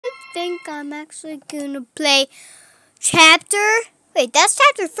think I'm actually gonna play chapter. Wait, that's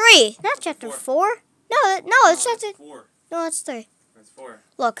chapter 3, not chapter 4. No, it's chapter 4. No, it's 3. That's 4.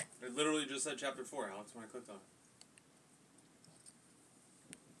 Look. It literally just said chapter 4, Alex, when I clicked on it.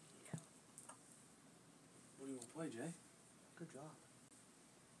 What do you want to play, Jay? Good job.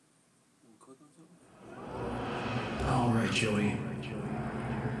 You want to click on something? All right, Joey.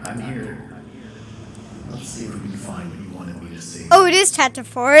 I'm here. Let's see if we can find what you wanted me to see. Oh, it is chapter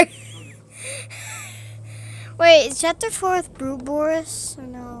 4. Wait, is chapter 4 with Brute Boris or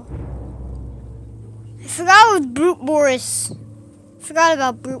no? I forgot with Brute Boris. Forgot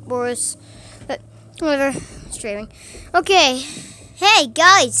about Brute Boris. But whatever. Streaming. Okay. Hey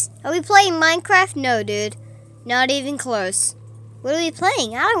guys, are we playing Minecraft? No, dude. Not even close. What are we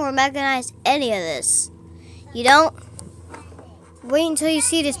playing? I don't recognize any of this. You don't? Wait until you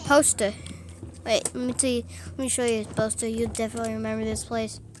see this poster. Wait, let me show you this poster. You'll definitely remember this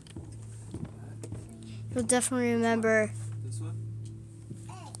place. You'll definitely remember. This one?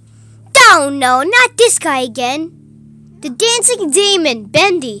 Oh no, not this guy again. The dancing demon,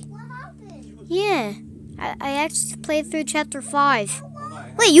 Bendy. What happened? Yeah, I actually played through chapter 5.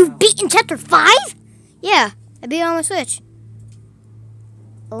 Wait, you've beaten chapter 5? Yeah, I beat it on my Switch.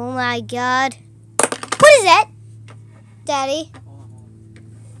 Oh my god. What is that? Daddy?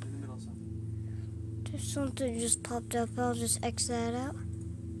 In the middle of something. There's something just popped up. I'll just X that out.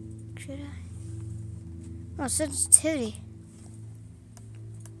 Should I? Oh, sensitivity.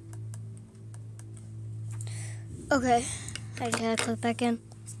 Okay. I just gotta click back in.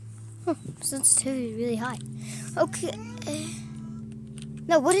 Oh, sensitivity is really high. Okay.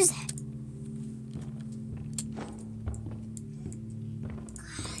 No, what is that?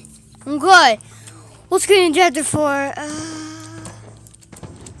 Okay. Let's get in chapter 4.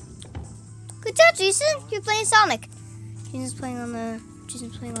 Good job, Jason. You're playing Sonic. Jason's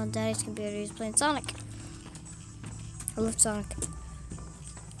playing on Daddy's computer. He's playing Sonic. I love Sonic.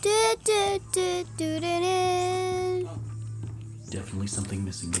 Definitely something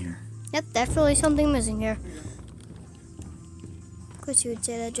missing here. Yep, definitely something missing here. Of course you would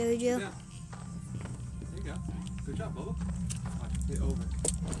say that, Joey Joe. Yeah. There you go. Good job, Bubba. Watch, hit over.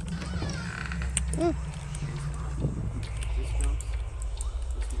 Mm. This jumps.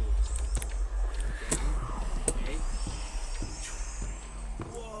 This moves. Okay.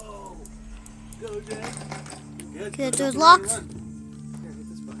 Whoa! Go, Jay. Good. Okay, Go, door's jump, locked. run. Here, hit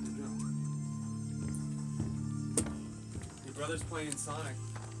this button to jump. Your brother's playing Sonic.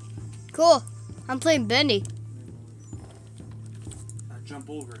 Cool. I'm playing Bendy. Now jump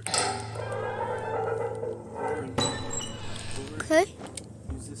over it. Okay,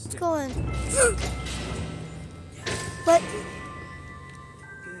 Use this stick. go on. What?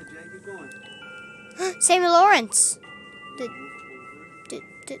 Good, Jay, keep going. Sammy Lawrence. Move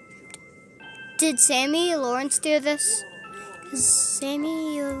over. Did Sammy Lawrence do this? 'Cause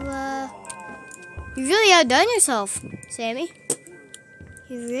Sammy, you really outdone yourself, Sammy.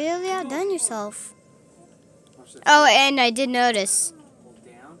 You really outdone yourself. Watch this. Oh, and I did notice. Hold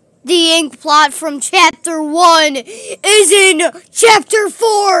down. The ink plot from chapter 1 is in chapter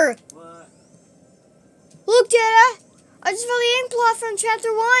 4. What? Look, Dada. I just found the ink plot from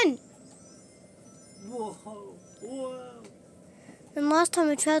chapter 1. Whoa. Whoa. And last time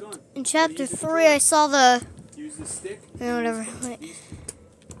in chapter 3, I saw the... Use the stick. Yeah, whatever. Wait.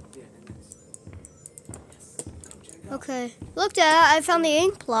 Yeah, and this. Yes. Go, Jay, go. Okay. Look, Dada. I found the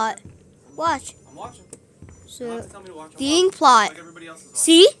ink plot. Watch. I'm watching. So, You don't have to tell me to watch. I'm the watching. ink plot. Like everybody else is on.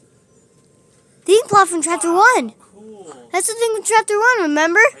 See? The ink plot from chapter 1. Cool. That's the thing with chapter 1,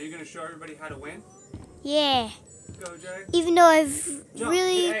 remember? Are you going to show everybody how to win? Yeah. Go, Jay. Even though I've Jump.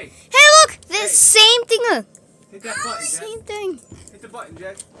 really... Hey, Hey, look! The Hey. same thing. hit that button, Jay. Same thing. Hit the button,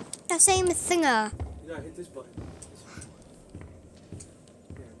 Jay. The same thing. You gotta hit this button. This one.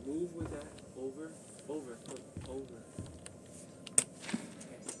 Yeah, move with that. Over. Look, over.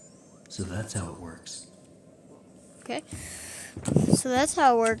 So that's how it works. Okay. So that's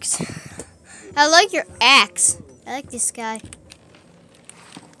how it works. I like your axe. I like this guy.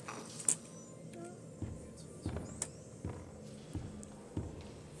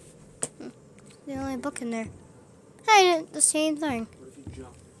 The only book in there. Hey, the same thing. What if you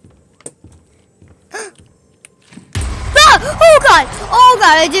jump? Ah! Oh god! Oh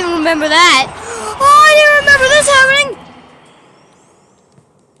god, I didn't remember that. Oh, I didn't remember this happening.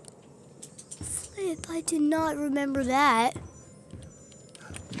 Flip, I did not remember that.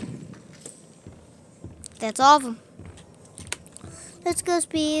 That's all of them. Let's go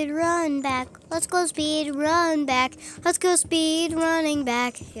speed run back. Let's go speed run back. Let's go speed running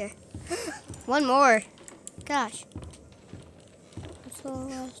back. Here. One more. Gosh. the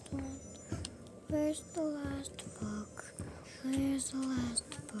last one? Where's the last book? Where's the last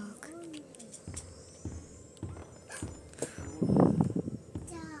book?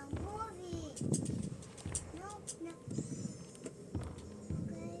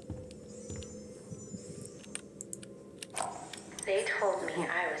 They told me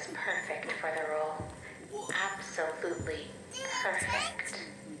I was perfect for the role. Absolutely perfect.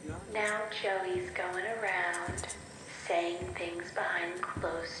 Now Joey's going around saying things behind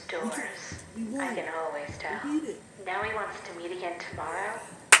closed doors. I can always tell. Now he wants to meet again tomorrow.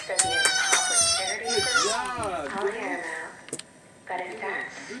 Says he has an opportunity for me. I'll hear him out. But if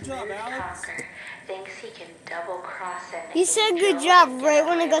that smooth talker thinks he can double cross and He said good job right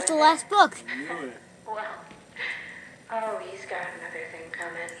when I got the last book. well, oh, he's got another thing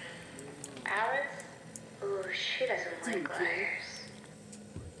coming. Alice? Ooh, she doesn't like liars.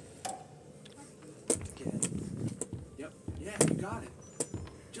 Yep. Yeah, you got it.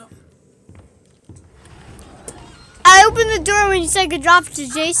 Jump. I opened the door when you said good job to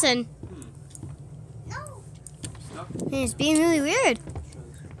Jason. And it's being really weird.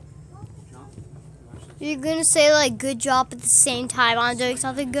 You're gonna say like good job at the same time I'm doing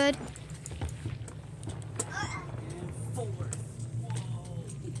something good? And forward. Whoa.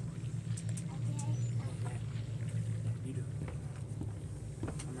 You do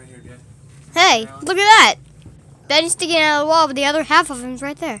it. I'm right here, Jay. Hey, look at that. Bendy's sticking out of the wall, but the other half of him's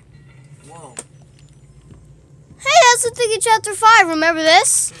right there. Whoa. Hey, that's the thing in chapter 5. Remember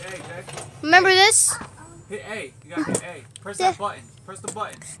this? Hit A, Jay. Remember this? Hit A. You gotta hit A. Press that button. Press the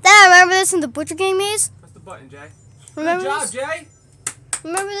button. Dad, remember this in the Butcher Gang maze? Press the button, Jay. Remember Good job, this? Jay.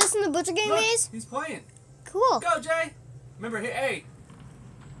 Remember this in the Butcher Gang Look, maze? he's playing. Cool. Go, Jay. Remember, hit A.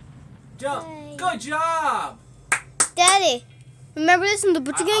 Jump. Hey. Good job. Daddy, remember this in the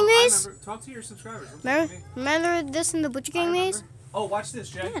Butcher Gang I maze? remember. Talk to your subscribers. Don't talk to me. Remember this in the Butcher I Gang remember. maze? Oh, watch this,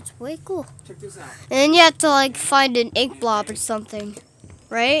 Jay. Yeah, it's way cool. Check this out. And then you have to like find an ink blob or something,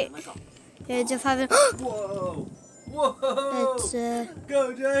 right? Let go. You have to find it. Whoa. Whoa. That's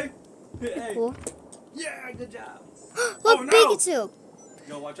Go, Jay. Hit A. cool. Yeah, good job. Look, Oh, no. bacon soup.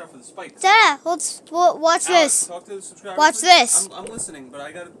 Yo, watch out for the spikes. Dad, watch Alex, this. talk to the subscribers. Watch please. this. I'm listening, but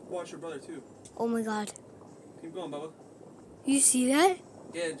I gotta watch your brother too. Oh my God. Keep going, Bubba. You see that?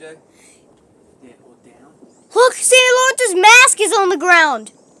 Yeah, Jay. Yeah, hold down. Look, St. Lawrence's mask is on the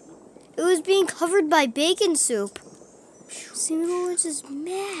ground. It was being covered by bacon soup. St. Lawrence's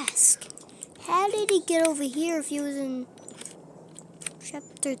mask. How did he get over here if he was in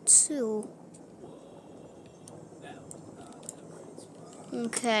chapter 2?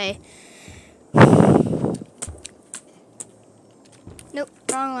 Okay. Nope,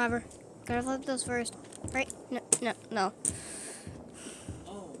 wrong lever. Gotta flip those first. Right? No, no, no.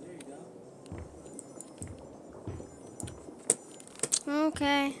 Oh, there you go.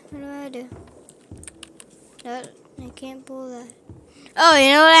 Okay, what do? No, I can't pull that. Oh,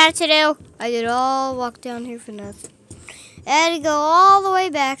 you know what I had to do? I did all walk down here for nothing. I had to go all the way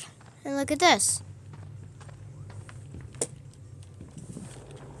back and look at this.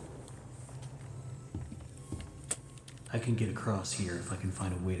 I can get across here if I can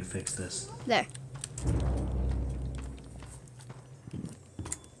find a way to fix this. There.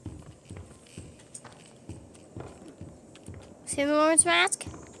 See the Lawrence mask?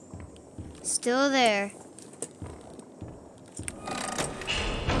 Still there.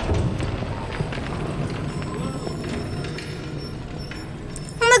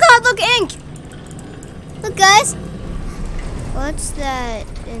 Oh my God, look, ink! Look, guys. What's that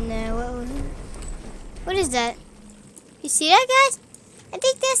in there? What is that? You see that, guys? I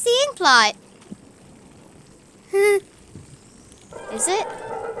think that's the ink plot. Is it?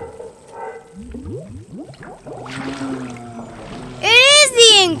 It is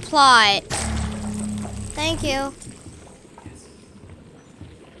the ink plot. Thank you.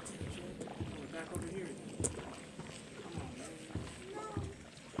 Back over here.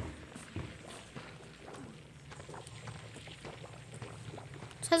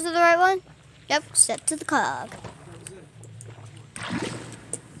 Set to the right one? Yep, set to the cog.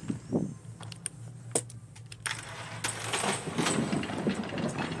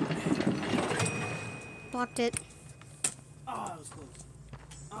 Blocked it. Oh, that was close.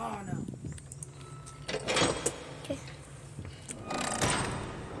 Oh, no. Okay.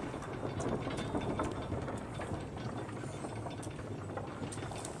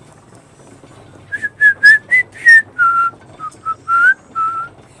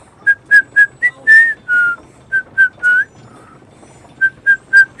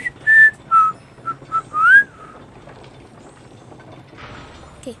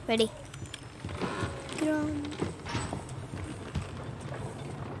 Okay, ready. Get on.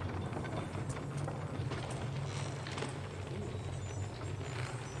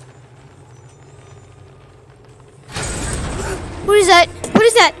 is that? What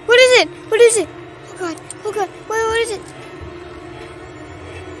is that? What is it? What is it? Oh god. Oh god. Wait, what is it?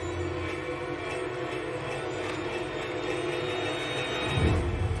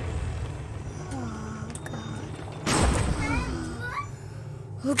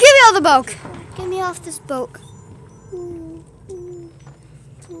 Oh, get me off the boat! Get me off this boat.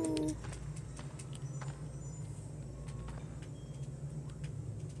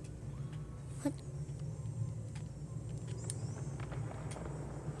 What?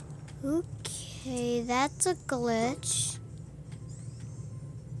 Okay, that's a glitch.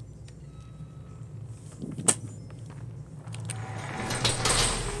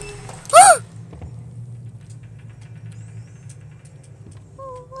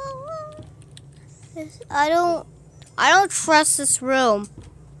 I don't trust this room.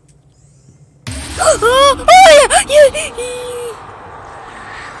 Oh yeah!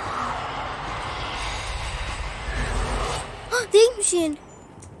 The ink machine.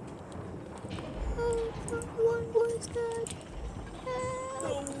 What was that?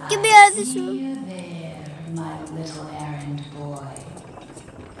 Get me out of this room. You there, my little errand boy.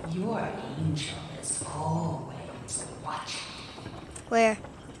 Your angel is always watching. Where?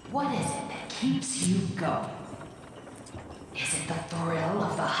 What is it that keeps you going? Is it the thrill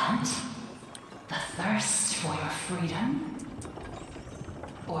of the hunt? The thirst for your freedom?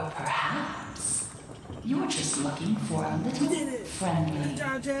 Or perhaps you're just looking for a little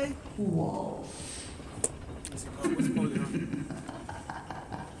friendly wolf?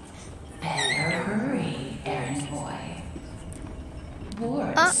 Better hurry, errand boy.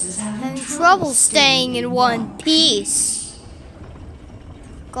 Boris is having trouble staying in one piece.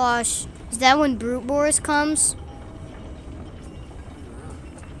 Gosh, is that when Brute Boris comes?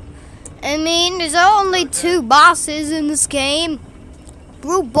 I mean, there's only 2 bosses in this game.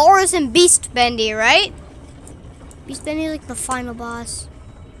 Brute Boris and Beast Bendy, right? Beast Bendy is like the final boss.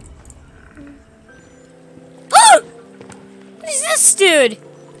 What is this dude?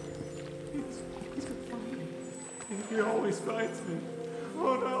 He always fights me.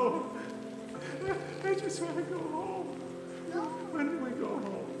 Oh no. I just want to go home. When do we go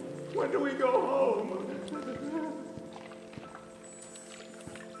home? When do we go home?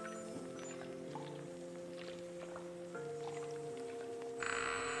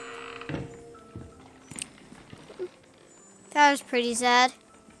 That was pretty sad.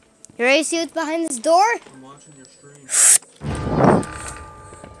 You ready to see what's behind this door? I'm watching your stream.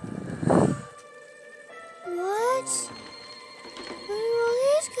 What? What are all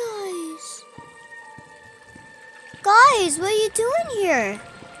these guys? Guys, what are you doing here?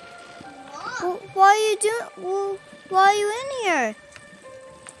 Why are you doing? Why are you in here?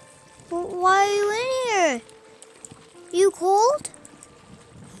 Why are you in here? You cold?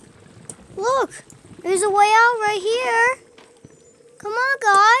 Look, there's a way out right here. Come on,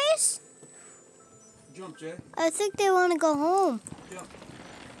 guys. Jump, Jay. I think they want to go home. Jump.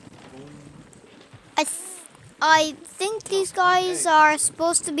 I think these guys are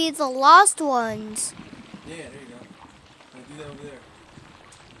supposed to be the lost ones. Yeah, there you go. Now do that over there.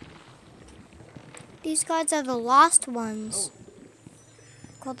 These guys are the lost ones. Oh.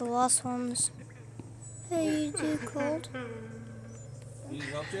 Called the lost ones. Hey, you too cold? You need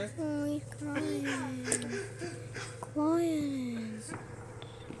help, Jay? Oh, he's crying. Quiet.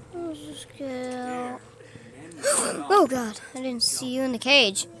 Let's just get out. Oh God, I didn't see you in the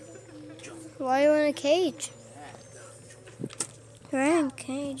cage. Why are you in a cage? You're in a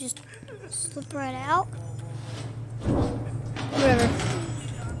cage, just slip right out. Whatever.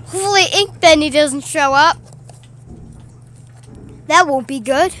 Hopefully Ink Bendy doesn't show up. That won't be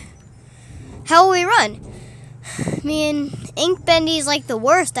good. How will we run? I mean, Ink Bendy is like the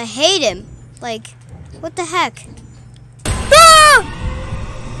worst. I hate him. Like, what the heck? Ah!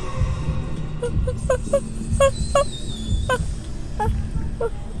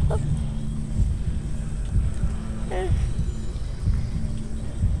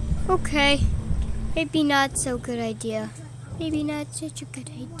 Okay, maybe not so good idea. Maybe not such a good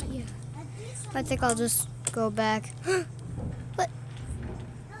idea. I think I'll just go back. But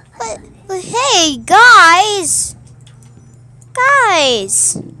hey, guys!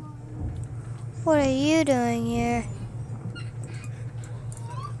 Guys! What are you doing here?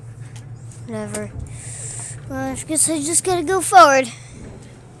 Whatever. Well, I guess I just gotta go forward.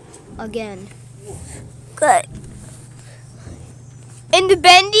 Again. Good. In the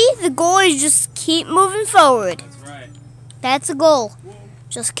Bendy, the goal is just keep moving forward. That's right. That's the goal.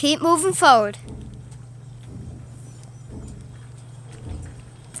 Just keep moving forward.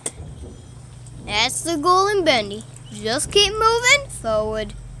 That's the goal in Bendy. Just keep moving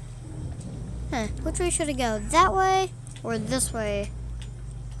forward. Huh, which way should I go? That way Or this way.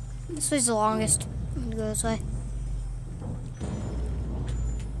 This way's the longest. I'm gonna go this way.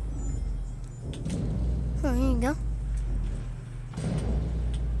 Oh, here you go.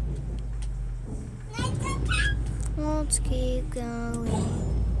 Let's keep going.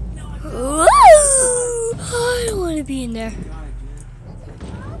 Woo! I don't want to be in there.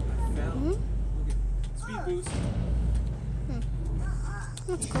 Speed boost.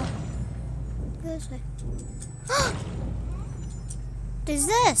 Let's go. Go this way. What is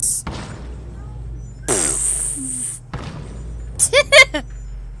this?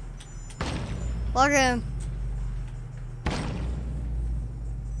 Look at him.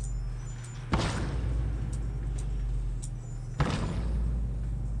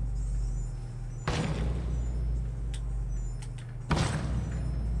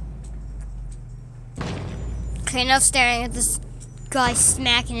 Okay, enough staring at this guy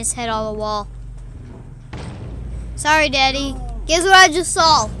smacking his head on the wall. Sorry, Daddy. Guess what I just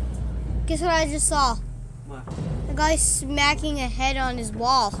saw? Guess what I just saw? What? The guy smacking a head on his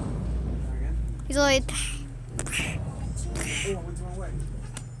wall. He's like... Oh, I went the wrong way.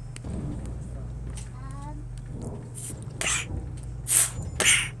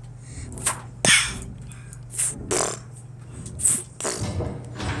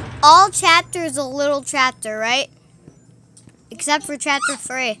 All chapters a little chapter, right? Except for chapter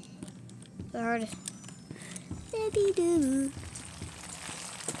 3. The hardest.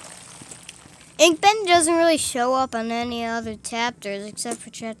 Ink Bendy doesn't really show up on any other chapters except for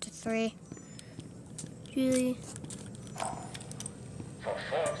chapter 3. Really? For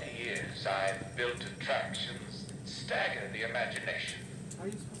 40 years, I've built attractions that stagger the imagination.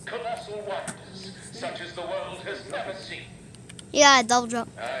 Colossal wonders, such as the world has never seen. Yeah, double jump.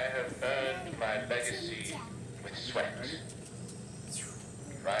 I have earned my legacy with sweat.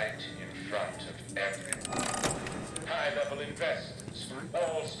 Right in front of everyone. High-level investors,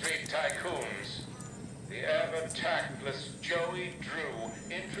 Wall Street tycoons. The ever-tactless Joey Drew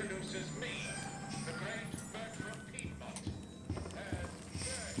introduces me, the great Bertram Piedmont, as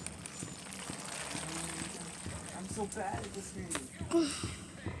I'm so bad at this game. Alex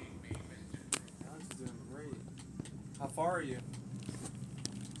is doing great. How far are you?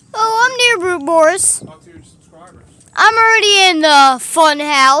 Oh, I'm near Brute Boris. Talk to your subscribers. I'm already in the fun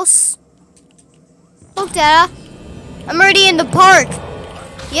house. Look, Dada. I'm already in the park.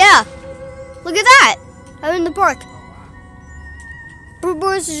 Yeah. Look at that. I'm in the park. Brute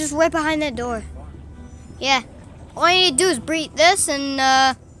Boris is just right behind that door. Yeah. All I need to do is breathe this and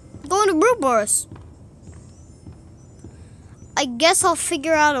go into Brute Boris. I guess I'll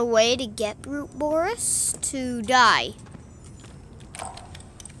figure out a way to get Brute Boris to die.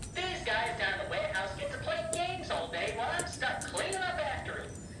 these guys down the warehouse get to play games all day while I'm stuck cleaning up after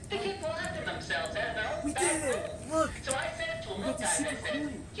them. They keep locking themselves out of their own back room. Look. So I said to them, look, guys, I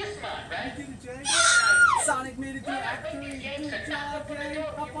said, you're smart, right? You did it, Jay. Yeah, Sonic made it through Well, Act I 3. think these games Good are not job, open the Jay. door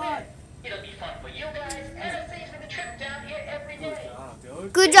How if you far? win. It'll be fun for you guys, and it saves me the trip down here every Good day. job,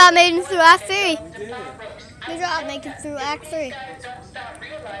 dude. Good job making it through Act 3. We did it. Good job making it through Act 3. These guys don't start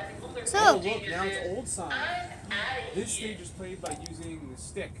realizing who their So- Oh, real look, genius now is. it's old Sonic. I'm outta This here. stage is played by using the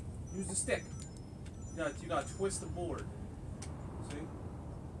stick. Use the stick. You gotta twist the board. See?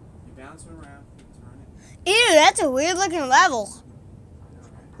 You bounce it around, you turn it. Ew, that's a weird looking level.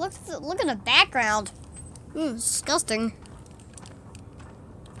 Look at the background. Disgusting.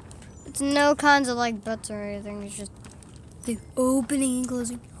 It's no kinds of like butts or anything. It's just the opening and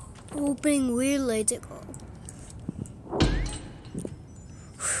closing. Opening weird lights.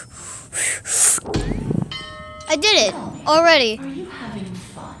 I did it already. Are you having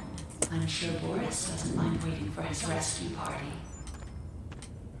fun? I'm sure Boris doesn't mind waiting for his rescue party.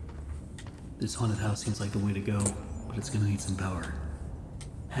 This haunted house seems like the way to go, but it's gonna need some power.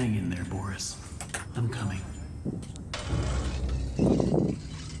 Hang in there, Boris. I'm coming.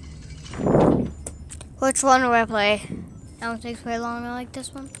 Which one do I play? That one takes way longer. I like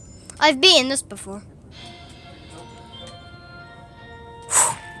this one. I've beaten this before.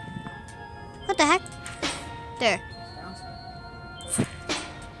 What the heck? There.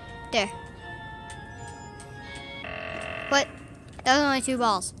 There. What? That was only 2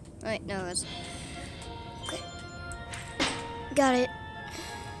 balls. Wait, no, it was. Okay. Got it.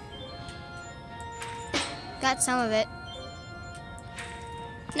 Got some of it.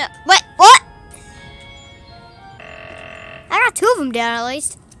 No, what? What? I got 2 of them down at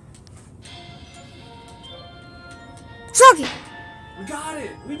least. Shocky! We got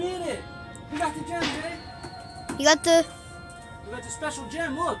it! We did it! We got the gem, Jay! You got the We got the special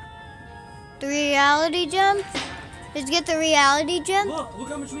gem, look! reality gem? Did you get the reality gem? Look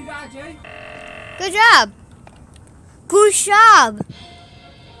how much we got, Jay! Good job. good job.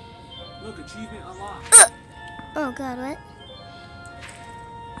 Look, achievement unlocked. Oh God, what?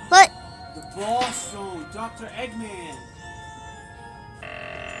 What? The ball stone, Dr. Eggman.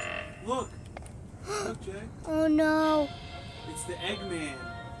 Look. Look, Jay. Oh no. It's the Eggman.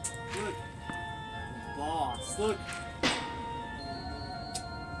 Look. Boss. Look.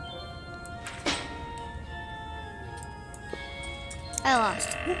 I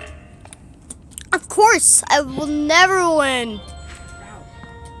lost. Of course, I will never win.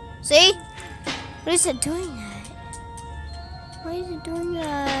 See? What is it doing that? Why is it doing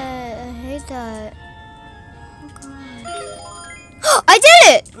that? I hate that. Oh God. I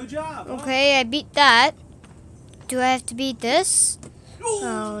did it! Good job. Huh? Okay, I beat that. Do I have to beat this?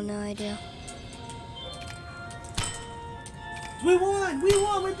 Oh, no idea. We won! We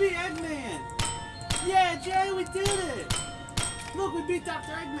won! We beat Eggman! Yeah, Jay, we did it! Look, we beat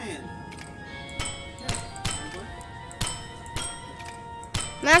Dr. Eggman!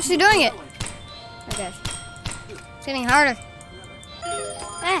 I'm actually doing it. Okay. It's getting harder.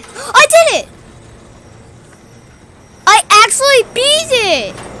 Ah, I did it! I actually beat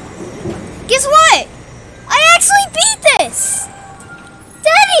it! Guess what? I actually beat this!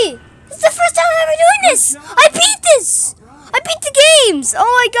 Daddy! This is the first time I'm ever doing this! I beat this! I beat the games! Oh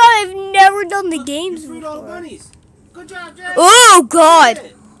my God, I've never done the games You freed all the before. bunnies! Good job, Jay! Oh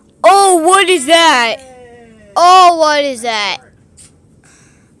God! Oh, what is that? Oh, what is that?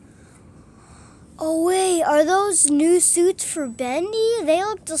 Oh wait, are those new suits for Bendy? They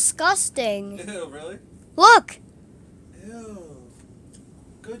look disgusting. Ew, really? Look! Ew.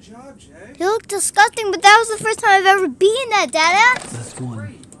 Good job, Jay. They look disgusting, but that was the first time I've ever been that, Dada. That's one.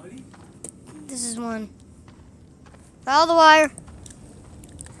 Great, buddy. This is one. Follow the wire.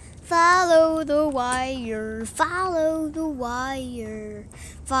 Follow the wire. Follow the wire.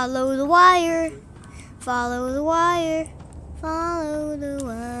 Follow the wire. Follow the wire. Follow the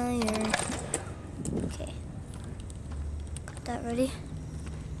wire. Okay. Got that ready.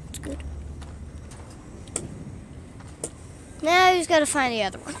 It's good. Now I just gotta find the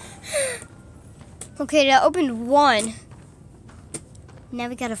other one. Okay, that opened one. Now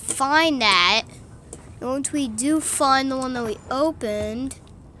we gotta find that. And once we do find the one that we opened,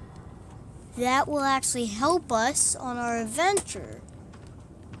 that will actually help us on our adventure.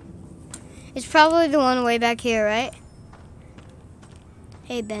 It's probably the one way back here, right?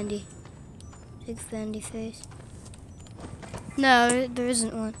 Hey, Bendy. Big Bendy face. No, there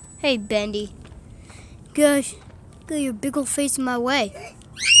isn't one. Hey, Bendy. Gosh, get your big old face in my way.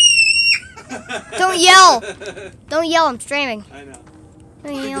 Don't yell. Don't yell, I'm streaming. I know.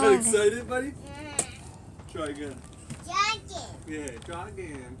 Don't You yell. got excited, buddy? Try again. Dragon. Yeah, try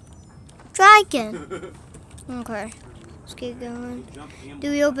again. Dragon. Okay. Let's get going. Jump and Do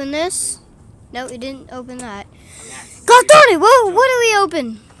we open this? No, we didn't open that. God darn it! Whoa, what did we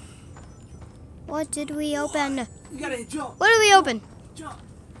open? What did we open? You gotta jump. What did we open? Jump.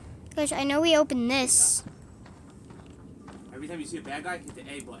 Gosh, I know we opened this. Every time you see a bad guy, hit the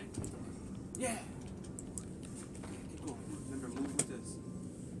A button. Yeah. Keep going. Remember, move with this.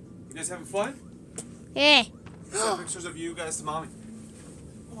 You guys having fun? Yeah. Pictures of you guys to mommy.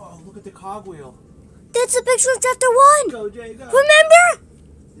 Whoa, look at the cogwheel. That's a picture of chapter 1. Go, Jay, go. Remember?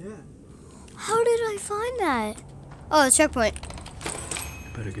 Yeah. How did I find that? Oh, the checkpoint.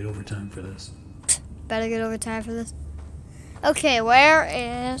 Better get overtime for this. Better get over time for this. Okay,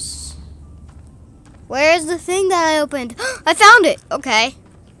 where's the thing that I opened? I found it. Okay.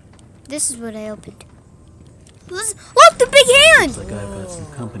 This is what I opened. Look, the big hand. Looks like I've got some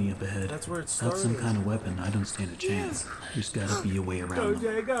company up ahead. That's where it Without started. some kind of weapon, I don't stand a chance. Just gotta be a way Go, around them.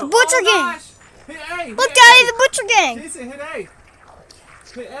 Jay, go. The Butcher Oh, Gang. gosh. Hit A. Look, hit Daddy, A. the Butcher Gang. Jason, hit A.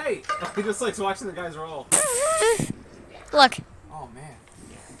 Hit A. Oh, he just likes watching the guys roll. Look, Oh, man.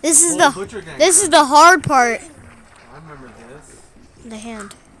 this is Whole Butcher Gang. this is the hard part. I remember this. The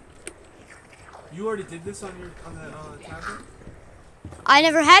hand. You already did this on the tablet? I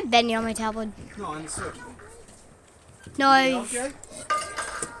never had Bendy on my tablet. No, on the Switch. No, I. Okay.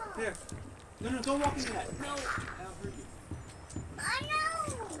 Here. No, don't walk into that. No. I'll hurt you. I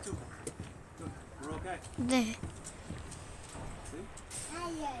know. It's okay. It's okay. We're okay. The, See?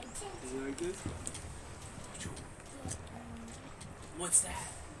 You like this? What's that?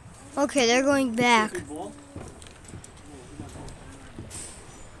 okay, they're going back. Big ball?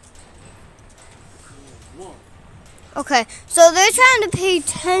 Whoa. Okay, so they're trying to pay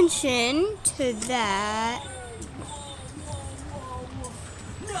attention to that.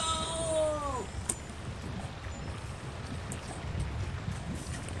 No!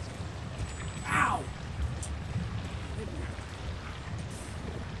 Ow!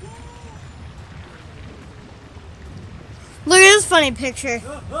 funny picture. Did you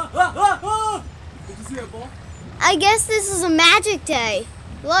see that ball? I guess this is a magic day.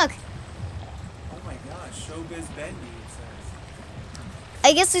 Look, Oh my gosh, Showbiz Bendy, it says.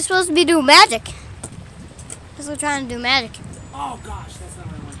 I guess they're supposed to be doing magic. Because we're trying to do magic. Oh gosh, that's not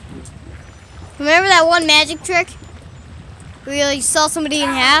what I want to do. Remember that one magic trick? Where you like saw somebody in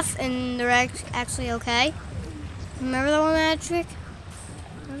half and they're actually okay? Remember that one magic trick?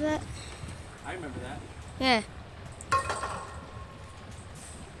 Remember that? I remember that. Yeah.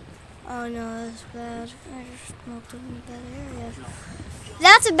 Oh no, that's bad. I just knocked it in a bad area.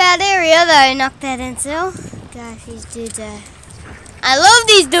 That's a bad area that I knocked that into. Gosh, these dudes I love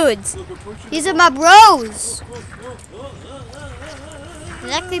these dudes! These are my bros!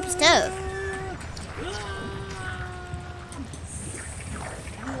 That creep's tough.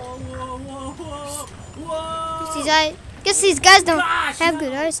 Guess these guys don't have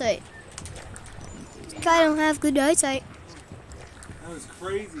good eyesight. This guy don't have good eyesight. That was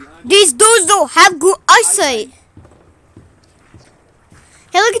crazy, huh? These dudes don't have good eyesight.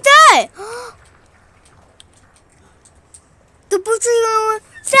 Hey, look at that! The butcher game,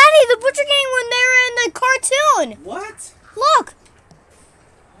 Daddy, the butcher game when they were in the cartoon. What? Look,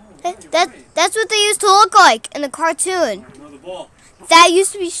 Oh, right. that's what they used to look like in the cartoon. Another ball. That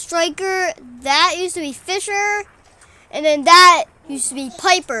used to be Striker. That used to be Fisher, and then that used to be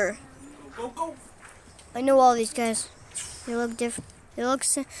Piper. Go, go, go. I know all these guys. They look different. They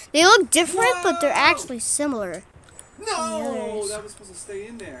look different, but they're actually similar. No, others. that was supposed to stay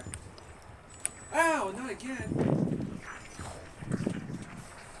in there. Ow, not again.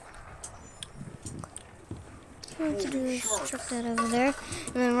 What I have to do is chuck that over there,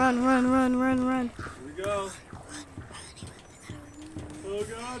 and then run, run, run, run, run. Here we go. Oh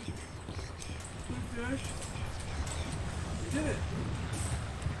god. Quick dash. We did it.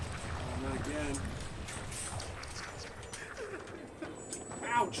 Oh, not again.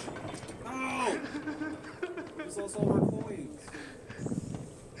 Ouch. Oh! We just lost all our coins.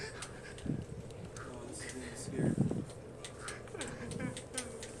 Oh, this is really scary.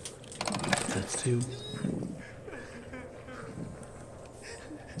 That's two.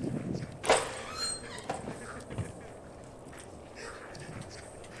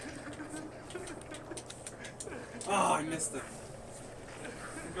 Oh, I missed it.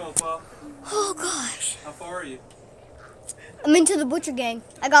 Go, Paul. Oh gosh. How far are you? I'm into the butcher gang.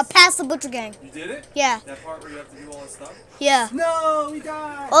 I got past the butcher gang. You did it? Yeah, That part where you have to do all that stuff? yeah. No, we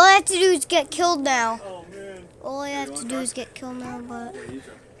died! All I have to do is get killed now. Oh, man. All I have to do is get killed now, but... Yeah, you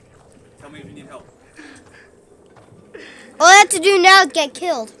try. Tell me if you need help. All I have to do now is get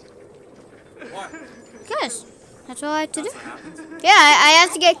killed. Why? Yes, that's all I have to do. That's what happens? Yeah, I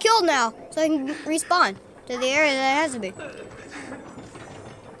have to get killed now, so I can respawn to the area that it has to be.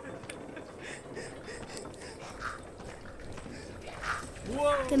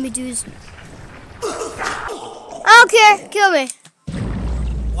 Whoa! Let me do this. I don't care, kill me.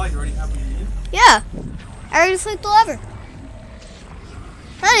 Why? You already have what you need? Yeah, I already flipped the lever.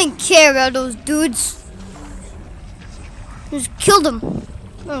 I didn't care about those dudes. Just killed them.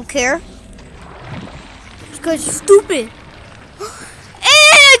 I don't care. This guy's stupid. And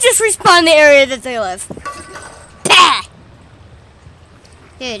I just respawned in the area that they live. Pah!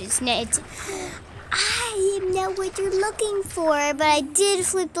 There it is. I am not what you're looking for, but I did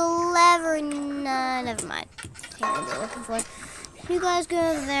flip the lever. Nah, never mind. Can't what you're looking for. You guys go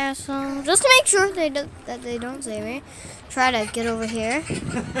over there, so just to make sure that they don't see me. Try to get over here.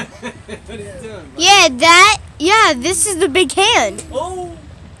 What are you doing? Yeah, this is the big hand. Oh!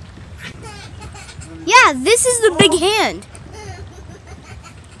 Yeah, this is the big hand.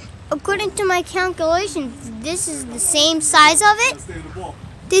 According to my calculations, this is the same size of it. Stay with the ball.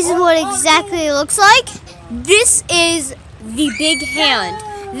 This is what exactly it looks like. This is the big hand.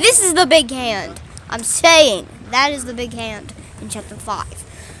 This is the big hand. I'm saying that is the big hand in chapter 5.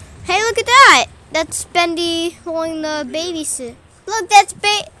 Hey, look at that. That's Bendy holding the babysit. Look, that's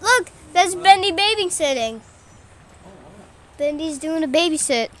Bendy babysitting. Bendy's doing a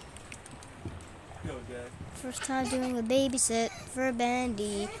babysit. Go, Dad. First time doing a babysit for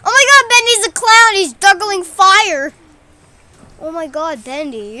Bendy. Oh my God, Bendy's a clown. He's juggling fire. Oh my God,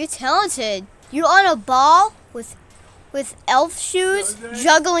 Bendy, you're talented. You're on a ball with elf shoes,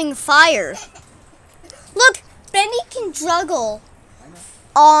 juggling fire. Look, Bendy can juggle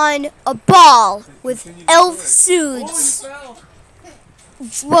on a ball with elf Oh, suits he fell.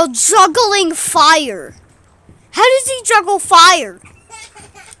 while juggling fire. How does he juggle fire?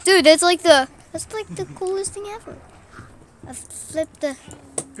 Dude, that's like the coolest thing ever. I flipped the...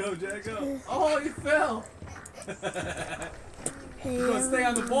 Go, Dad, go. Oh, he fell. Go, stay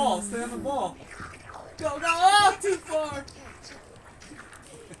on the ball. Stay on the ball. Go, go. Oh, too far.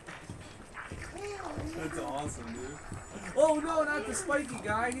 That's awesome, dude. Oh no, not the spiky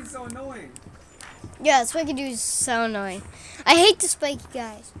guy. He's so annoying. Yeah, spiky dude is so annoying. I hate the spiky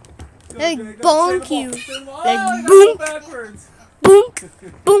guys. Go, They Jay, go. bonk Stay you. the ball. Stay the ball. Like, Oh, I got boonk. go backwards. Boonk,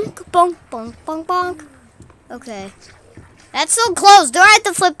 boonk, bonk, bonk, bonk, bonk. Okay. That's so close. Do I have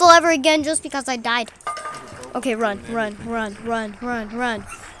to flip the lever again just because I died? Okay, run, run, run, run, run, run.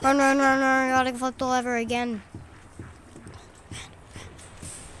 Run, run, run, run. I gotta flip the lever again.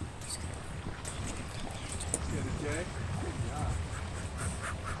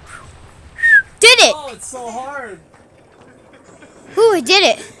 Did it! Oh, it's so hard. Ooh, I did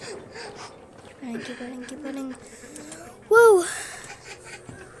it. Keep running, keep running. Woo.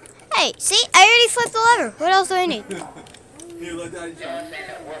 Hey, see? I already flipped the lever. What else do I need? Here, let Daddy try.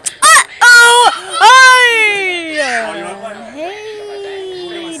 Oh! Oh,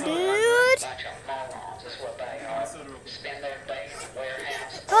 Hey, dude.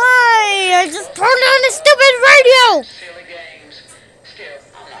 Hi! I just turned on the stupid radio! Silly games. Still,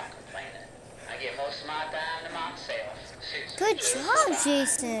 I'm not complaining. I give most of my time to myself. Good job,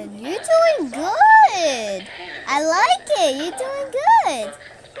 Jason. You're doing good. I like it. You're doing good.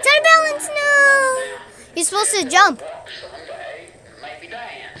 Try to balance. No. You're supposed to jump. Walk someday, maybe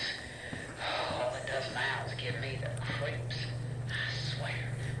dance. Oh, all it does now is give me the creeps. I swear,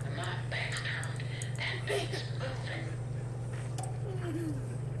 when my back's turned, that thing's moving.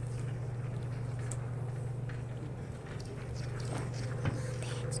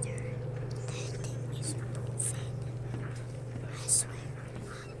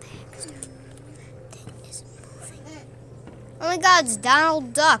 Oh my God, it's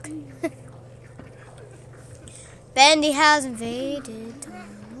Donald Duck. Bendy has invaded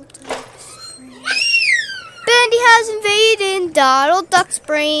Donald Duck's brain. Bendy has invaded Donald Duck's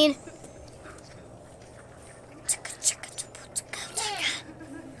brain.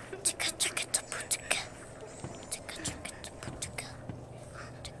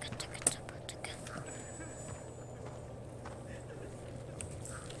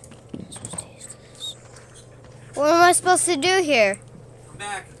 What am I supposed to do here? I'm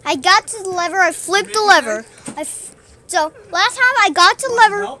back. I got to the lever. I flipped the lever. So last time I got to the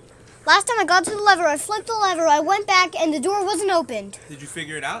lever. Help? Last time I got to the lever, I flipped the lever. I went back, and the door wasn't opened. Did you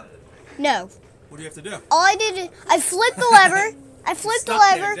figure it out? No. What do you have to do? All I did is I flipped the lever. I flipped the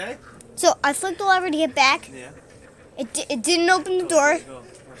Stuck lever. there, Jay? So I flipped the lever to get back. Yeah. It didn't open the door. Go.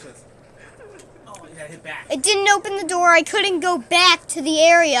 Watch this. Oh, you gotta hit back. It didn't open the door. I couldn't go back to the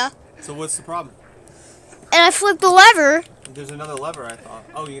area. So what's the problem? And I flipped the lever. There's another lever, I thought.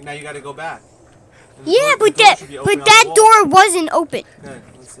 Oh, now you gotta go back. And the Yeah, door- but the door should be open on the that wall. door wasn't open. Okay,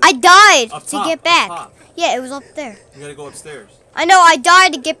 let's see. I died Up to top, get up back. top. Yeah, it was up there. You gotta go upstairs. I know. I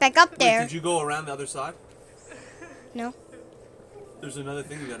died to get back up Wait, there. did you go around the other side? No. There's another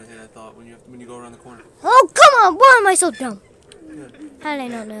thing you gotta hit, I thought, when you go around the corner. Oh, come on. Why am I so dumb? Yeah. How did I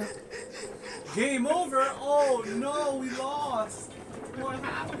not know? Game over? Oh no, we lost. What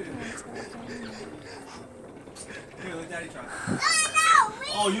happened? Here, let Daddy try.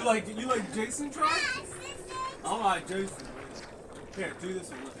 Oh, you like Jason try? Alright, Jason. Here, do this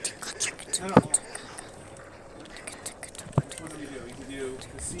one. Look. No, hold on. What do we do? We can do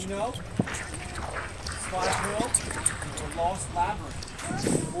Casino, Spot Hill, or Lost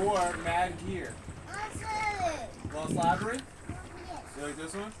Labyrinth, or Mad Gear. Lost Labyrinth? You like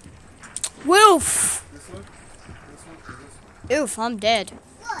this one? Woof. This one? This one? Or this one? Oof, I'm dead.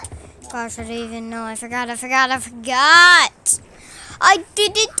 Gosh, I didn't even know. I forgot. I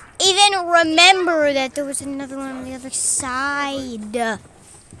didn't even remember that there was another one on the other side. Do it.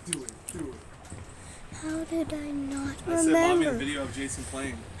 How did I not I sent Mommy a remember? video of Jason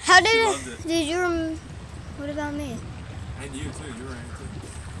playing. How She did loved it. did you what about me? And you too. You were in it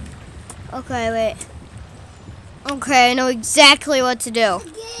too. Okay, wait. Okay, I know exactly what to do.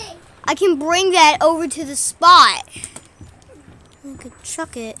 I can bring that over to the spot. I could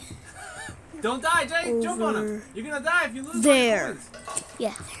chuck it. Don't die, Jay. Jump on him. Over You're gonna die if you lose. there. All the coins.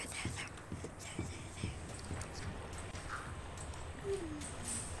 Yeah, there.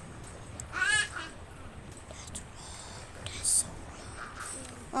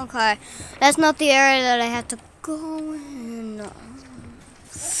 Okay, that's not the area that I have to go in. Gosh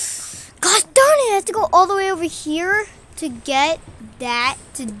darn it, I have to go all the way over here to get that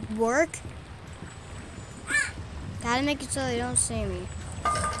to work. Gotta make it so they don't see me.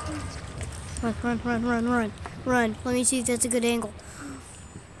 Run. Let me see if that's a good angle.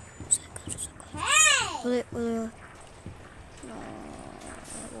 Will it work?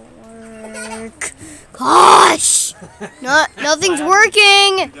 Gosh! No, nothing's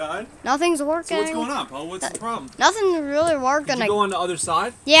working! You died? Nothing's working. So what's going on, Paul? What's the problem? Nothing's really working. Did you go on the other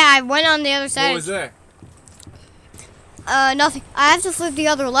side? Yeah, I went on the other side. What was there? Nothing. I have to flip the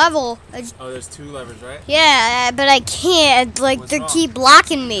other level. Oh, there's 2 levers, right? Yeah, but I can't. Like, What's they wrong? keep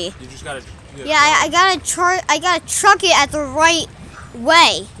blocking me. You just gotta. Yeah, I gotta truck it at the right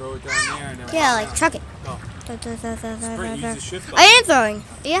way. Throw it down there and then. Yeah, like truck it. Oh. Sprint, use the shift button. I am throwing.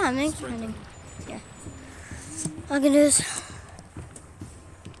 Yeah, I'm sprinting. Yeah. I can do this.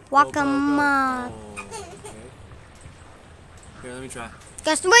 Wakama. Oh, okay. Here, let me try.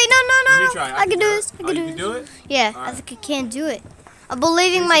 Guys, wait, no. Let me try. I can do this. I Oh, can you do can this. do it? Yeah, All I right. think I can do it. I'm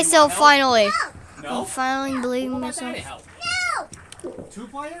believing Jason, you myself want help? finally. No? I'm finally believing What about myself. that help? No! 2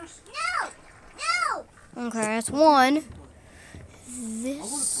 players? No! Okay, that's one. I wanna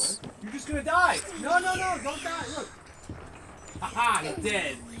This. play. You're just gonna die. No, don't die. Look. Haha, he's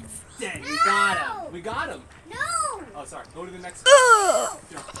dead. Dead. We got him. We got him. No! Oh, sorry. Go to the next. Ugh.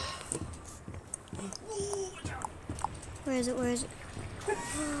 Jump. Where is it? Where is it?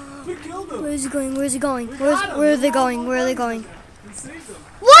 We killed him. Where is he going? Where is he going? We Where got him. are they going? Where are they going? We saved him.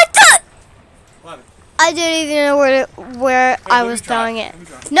 What the? What? I didn't even know where I let me was try. throwing it. Let me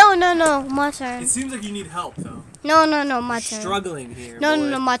try. No, my turn. It seems like you need help, though. No, my turn. Struggling here. No,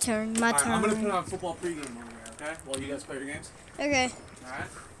 boy. my turn. My All right, I'm gonna turn. put on football pregame over here, okay? While you guys play your games. Okay. All right.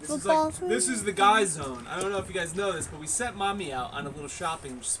 Football This is the guy zone. I don't know if you guys know this, but we sent mommy out on a little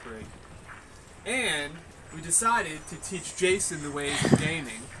shopping spree, and we decided to teach Jason the ways of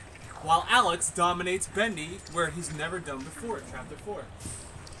gaming, while Alex dominates Bendy where he's never done before. Chapter 4.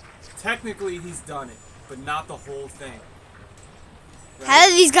 Technically, he's done it, but not the whole thing. Right? How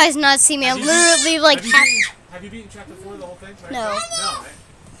did these guys not see me? I'm Have you literally beaten- like have you beaten chapter 4 the whole thing? Right? No. No, right?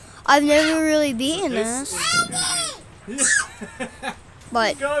 I've never really beaten This this. is gonna be-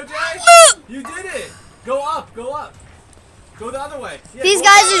 But Go, Jay! You did it! Go up, go up. Go the other way. Yeah, these go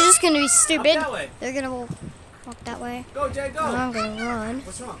guys up. are just gonna be Up stupid. that way. They're gonna walk that way. Go, Jay, go. And I'm gonna run.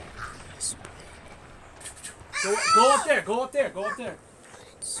 What's wrong? Go up there, go up there, go up there.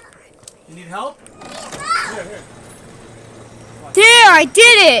 You need help? Here. There, I did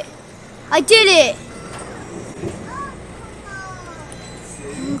it! I did it!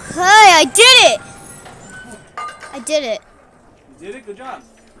 Okay, I did it! I did it. You did it? Good job.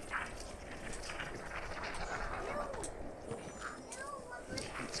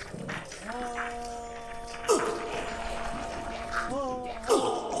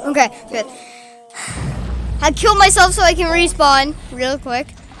 Okay, good. I killed myself so I can respawn real quick.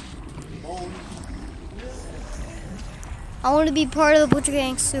 I want to be part of the Butcher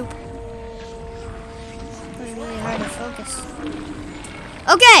Gang too. It's really hard to focus.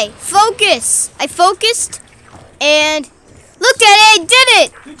 Okay, focus. I focused, and look at it. I did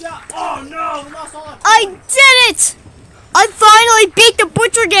it. Good job. Oh no, we lost all our I did it. I finally beat the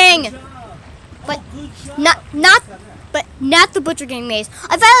Butcher Gang. Good job. But Good job. not the Butcher Gang maze.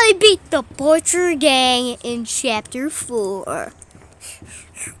 I finally beat the Butcher Gang in chapter 4.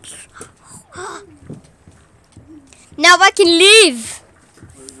 Now I can leave.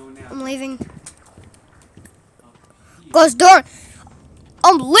 Where are we going now? I'm leaving. Gosh darn.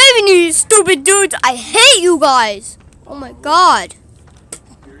 I'm leaving you stupid dudes. I hate you guys. Oh my god.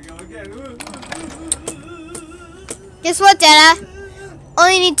 Here we go again. Guess what, Dada?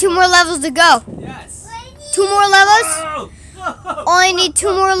 Only need 2 more levels to go. Yes. 2 more levels? Oh, no. Only need 2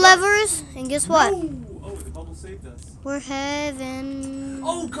 more levers. And guess what? Oh, the bubble saved us. We're heaven.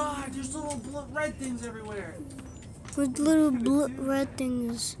 Oh god, there's little red things everywhere. With little red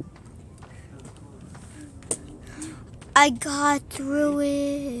things. I got through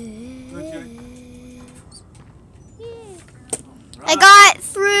it. I got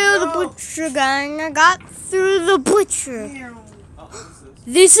through the Butcher Gang. I got through the Butcher.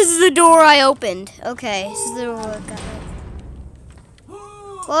 This is the door I opened. Okay, this is the door I got.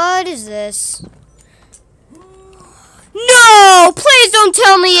 What is this? No! Please don't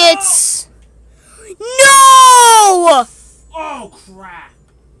tell me it's... No! Oh crap!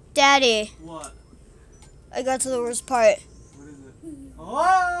 Daddy, What? I got to the worst part. What is it?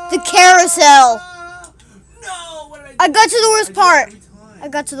 Oh! The carousel. No! What did I do? I got to the worst I do it part. every time. I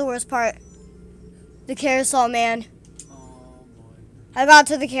got to the worst part. The carousel, man. Oh boy. I got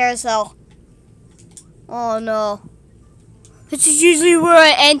to the carousel. Oh no. This is usually where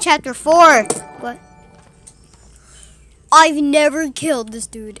I end chapter 4. What? I've never killed this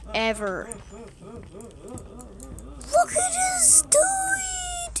dude ever. Look at this dude.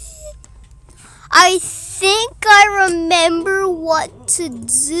 I think I remember what to do,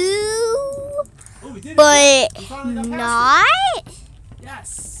 Oh, we did it. but We finally got past not. it.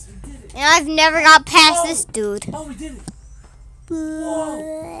 Yes, we did it. And I've never got past this dude. Oh, we did it.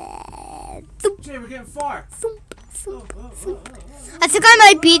 Thump, Jay, we're getting far. thump, Oh, thump, thump. I think I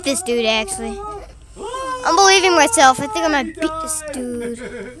might beat this dude actually. I'm believing myself. I think I'm gonna beat this dude.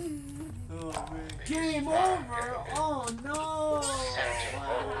 Oh, man. Game over. Oh, no.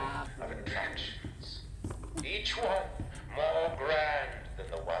 Of attractions. Each one more grand than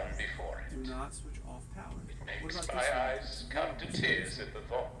the one before it. Do not switch off power. What Makes about my this one? eyes come to tears at the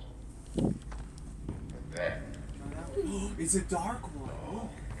thought. But then, It's a dark one. Oh,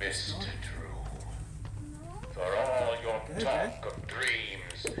 Mr. Drew, for all your talk of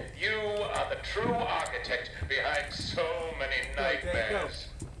dreams, you are the true architect behind so many nightmares.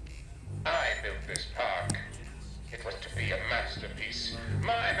 I built this park. It was to be a masterpiece.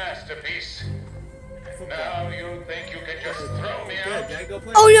 My masterpiece. And now you think you can just throw me out? Dad, go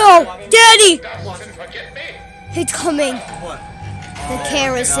play. Oh no, Daddy! Dust and forget me? It's coming. What? The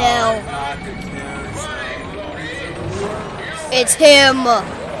carousel. Not the carousel. It's him.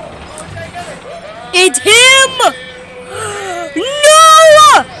 It's him!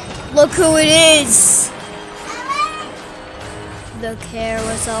 No! Look who it is. The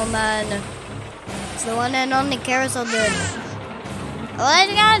carousel man. It's the one and only carousel dude. All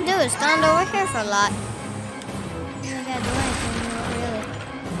you gotta do is stand over here for a lot. You don't gotta do anything, not really.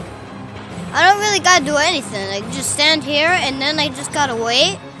 I don't really gotta do anything. I just stand here and then I just gotta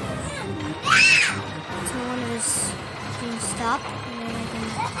wait. So one of his things stop. And then I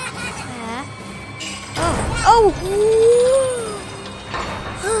can. Oh!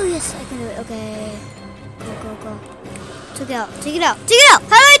 Oh, yes, I can do it. Okay. Go. Take it out. Take it out. Take it out. How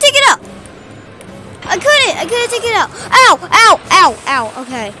do I take it out? I couldn't take it out. Ow.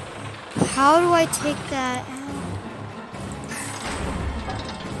 Okay. How do I take that out?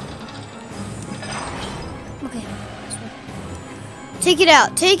 Okay. Take it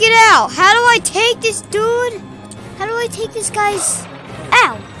out. Take it out. How do I take this dude? How do I take this guy's?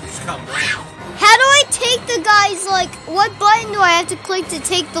 Ow. How do I take the guys, like, what button do I have to click to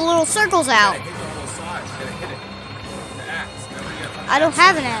take the little circles out? I don't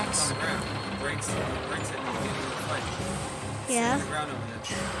have an axe. Yeah.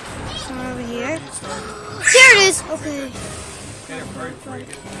 Somewhere over here. Here it is! Okay.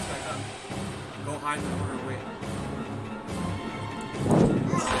 Go hide in the corner and wait.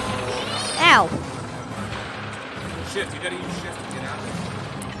 Ow. Shift, you gotta use shift to get out of there.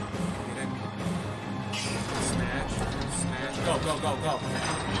 Get in. Smash. Go. Run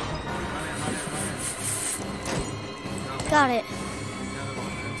in. Got it. The other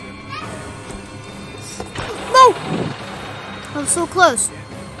one, No! I'm so close.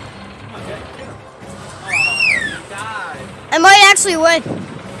 Okay, get him. Oh, you died. I might actually win.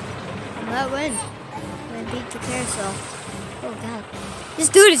 I might win. I beat the carousel. Oh god. This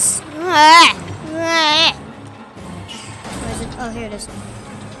dude is. Where is it? Oh, here it is.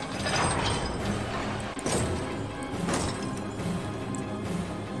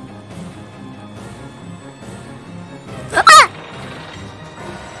 Ah!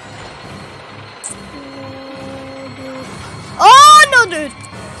 Oh no, dude.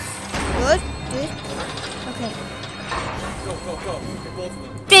 Good. Okay. Go. Get both of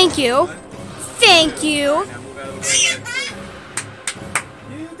them. Thank you. Thank you. Now move out of the way.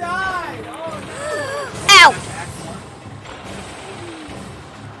 You died! Oh, no. Ow!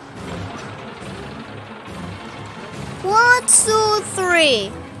 One, 2,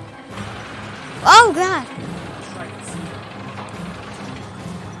 3. Oh god.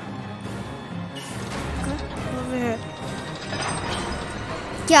 Okay, over here.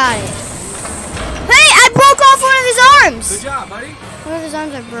 Got it. Hey, I broke off one of his arms. Good job, buddy. One of his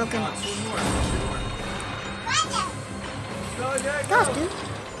arms are broken. Go, Jack, Gosh, go. dude.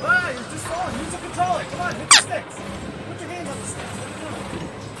 Ah, you're just falling. Use the controller. Come on, hit the sticks. Put your hands on the sticks. Let me know.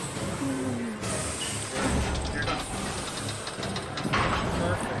 Here it goes.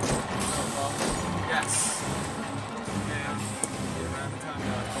 Perfect. Yes. Now, get around the time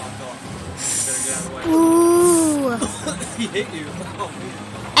now. It's blocked off. You better get out of the way. Ooh. He hit you. Oh, man.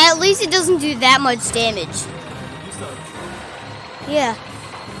 At least it doesn't do that much damage. You still. Yeah.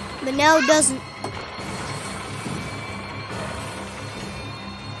 But now it doesn't.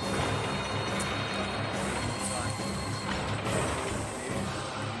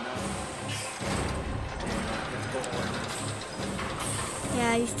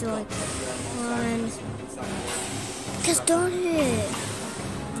 Yeah, I used to like one. Just darn it.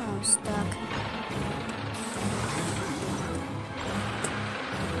 Oh, I'm stuck.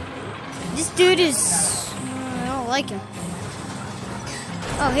 This dude is. I don't like him.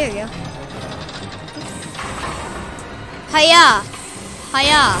 Oh, here you go. Hiya!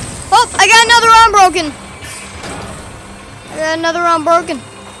 Oh, I got another arm broken.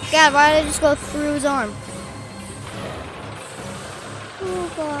 God, why did I just go through his arm? Oh,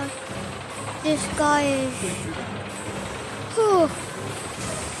 God. This guy is whew,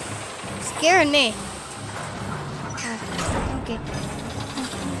 scaring me. Okay.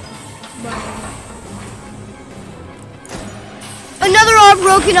 Another arm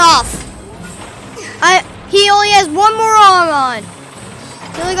broken off. He only has one more arm on.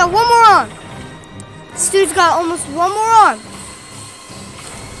 He only got one more arm. This dude's got almost one more arm.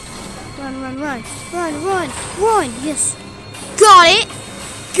 Run, run, run. Run, run, run. Yes. Got it.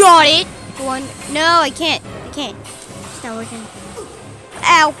 Got it. One. No, I can't. I can't. It's not working.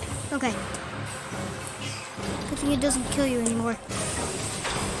 Ow. Okay. Good thing it doesn't kill you anymore.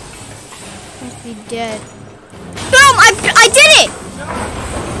 Must be dead. Boom! I did it!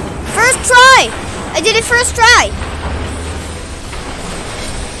 First try! I did it first try!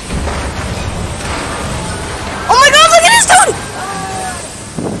 Oh my god, look at this dude!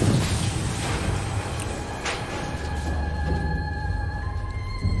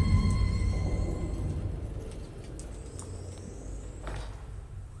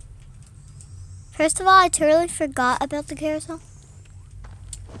 First of all, I totally forgot about the carousel.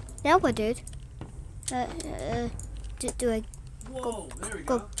 Now what, dude? Do I Whoa, there we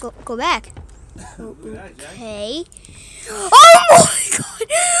go. go back? Okay. Oh my god!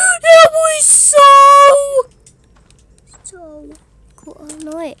 That was so cool. Oh,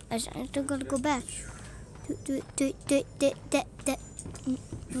 no wait, I still gotta go back. Do it.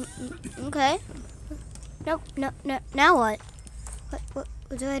 Okay. No. Now what? What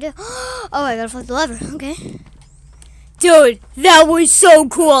do I do? Oh, I gotta flip the lever. Okay. Dude, that was so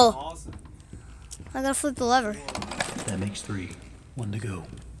cool. Awesome. I gotta flip the lever. That makes 3. 1 to go.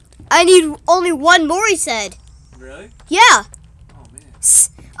 I need only one more, he said. Really? Yeah. Oh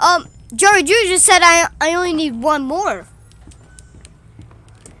man. Joey Drew just said I only need one more.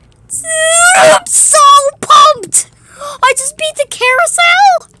 I'm so pumped! I just beat the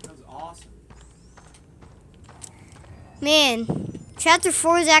carousel! That was awesome. Man, Chapter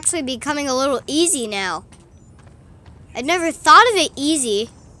 4 is actually becoming a little easy now. I never thought of it easy.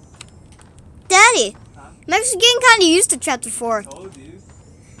 Daddy, Huh? I'm actually getting kind of used to Chapter 4. I told you.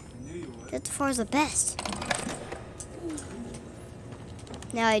 I knew you would. Chapter 4 is the best.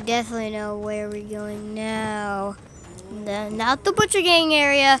 Now I definitely know where we're going now. Not the Butcher Gang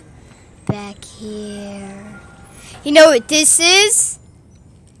area. Back here. You know what this is?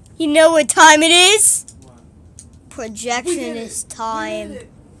 You know what time it is? What? Projectionist time. We did it.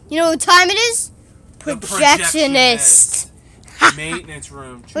 You know what time it is? The Projectionist. Maintenance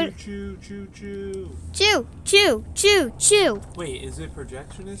room. Choo choo choo choo. Chew, chew, chew, chew. Wait, is it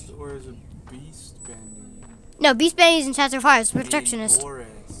projectionist or is it beast bendy? No, Beast Bendy's in Chapter 5. It's Projectionist.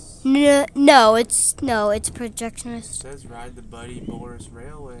 Boris. No, it's Projectionist. It says ride the Buddy Boris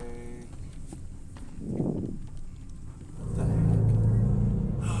Railway. What the heck?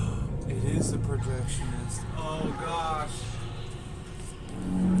 It is the projectionist. Oh gosh.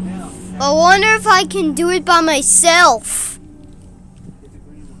 I wonder if I can do it by myself.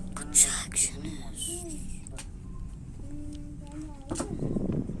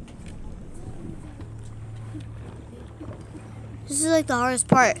 This is like the hardest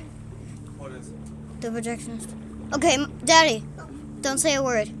part. What is it? The projectionist. Okay, Daddy, don't say a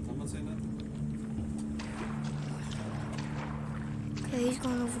word. I'm not saying that. Okay, he's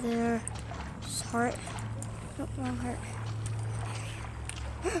going over there. His heart. No, wrong heart.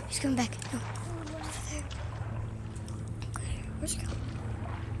 He's coming back. No, over there. Okay, where's he going?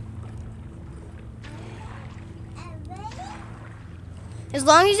 As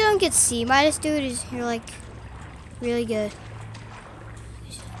long as you don't get C minus, dude, you're like really good.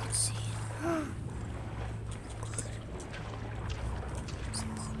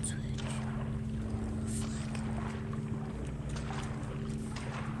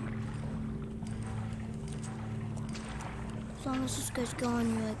 As long as this guy's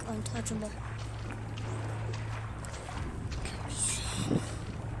going, you're like untouchable.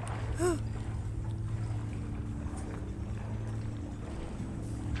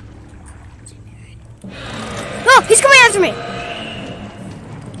 Oh, he's coming after me!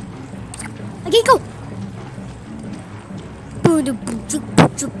 I can't go!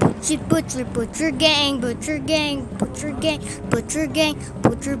 Butcher gang, butcher gang, butcher gang, butcher gang, butcher gang,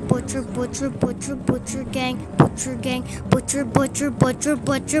 butcher gang,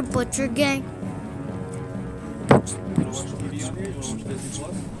 butcher gang.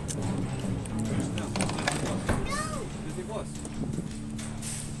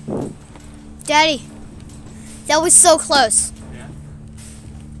 Daddy, that was so close. Yeah.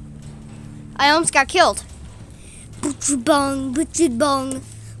 I almost got killed. Butcher bong, butcher bong,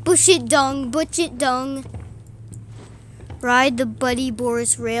 bush it dong, butch it dong. Ride the Buddy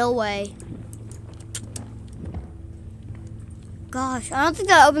Boris Railway. gosh. I don't think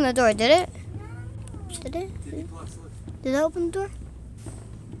that opened the door, did it? Did it? Disney Plus, look. Did that open the door?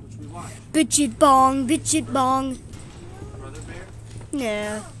 Which we watched. Bitch it bong, bitch it bong. Brother Bear?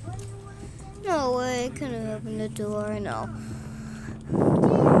 No. No way, I couldn't open the door, no.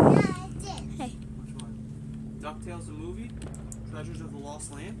 Hey. Which one? DuckTales the movie? Treasures of the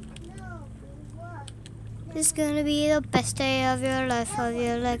Lost Land? This is gonna be the best day of your life, of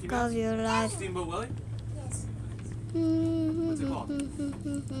your life, of your life. Steamboat Willie? What's it called?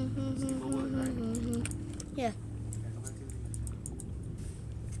 Steamboat Willie, right? Yeah.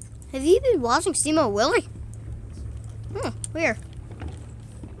 Have you been watching Steamboat Willie? Weird.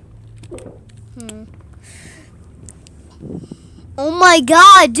 Oh my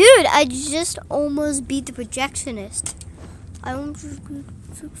god, dude! I just almost beat the projectionist. I almost beat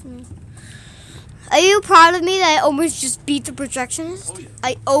the projectionist. Are you proud of me that I almost just beat the projectionist? Oh, yeah.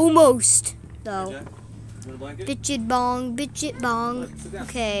 I almost, though. Hey, Jack, you want a blanket? Bitch it bong, bitch it bong. Sit down.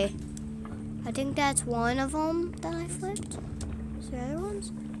 Okay. I think that's one of them that I flipped. Is there other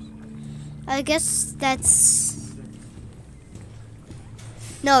ones? I guess that's...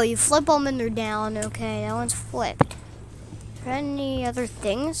 No, you flip them and they're down. Okay, that one's flipped. Are there any other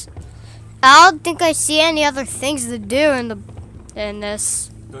things? I don't think I see any other things to do in this.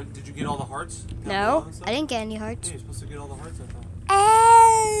 Did you get all the hearts? No, I didn't get any hearts. Yeah, you're supposed to get all the hearts, I thought.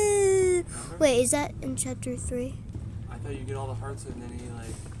 Oh! Wait, is that in chapter 3? I thought you get all the hearts and then he,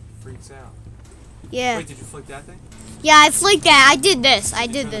 like, freaks out. Yeah. Wait, did you flick that thing? Yeah, I flicked that. I did this. I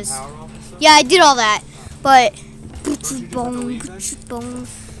did turn the this. power off and stuff? Yeah, I did all that. But... Don't you just have to leave then? Bong.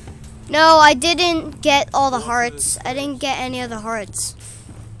 No, I didn't get all the hearts. I didn't get any of the hearts.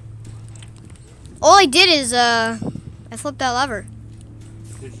 All I did is, I flipped that lever.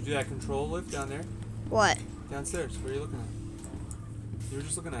 Did you do that control lift down there? What? Downstairs. Where are you looking at? You were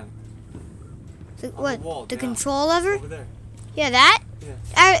just looking at it. The, On what? the wall, The down. control lever? Over there. Yeah, that?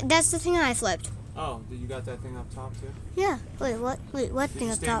 Yeah. That's the thing I flipped. Oh, you got that thing up top too? Yeah. Wait, what? Wait, what Did thing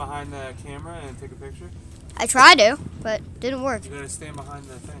you up stand top? behind the camera and take a picture? I tried to, but didn't work. You gotta stand behind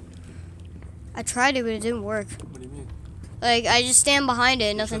the thing. I tried to, but it didn't work. What do you mean? Like, I just stand behind it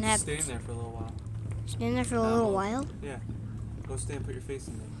and You just nothing have to happens. stand there for a little while. Stand there for a No. little while? Yeah. Go stand, put your face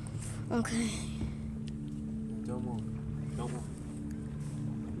in there. Okay. Yeah, don't move. Don't move.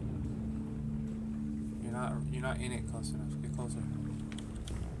 You're not in it close enough. Get closer.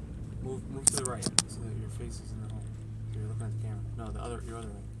 Move to the right so that your face is in the hole. So you're looking at the camera. No, your other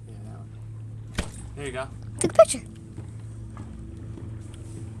way. Yeah, that one. There you go. Take a picture.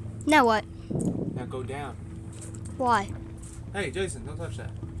 Now what? Now go down. Why? Hey, Jason, don't touch that.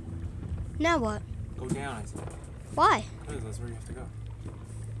 Now what? Go down, I said. Why? Because that's where you have to go.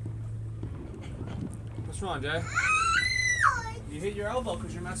 What's wrong, Jay? You hit your elbow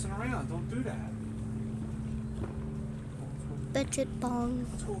because you're messing around. Don't do that. Bitch it bong.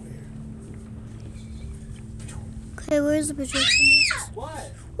 Let's go over here. Okay, where's the projectionist?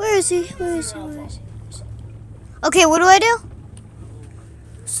 What? Where is he? Where is he? Where is he? Okay, what do I do?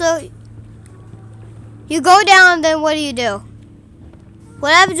 So, you go down, then what do?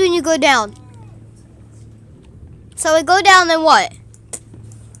 What happens when you go down? So we go down, then what?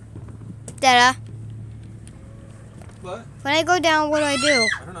 Dada. What? When I go down, what do?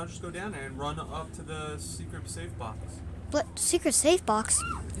 I don't know. Just go down there and run up to the secret safe box. What? Secret safe box?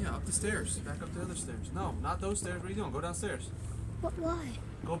 Yeah, up the stairs. Back up the other stairs. No, not those stairs. What are you doing? Go downstairs. What? Why?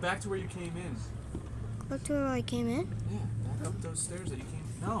 Go back to where you came in. Look to where I came in. Yeah, back up those stairs that you came.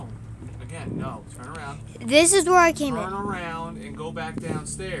 No. Again, no. Turn around. This is where I came Turn in. around and go back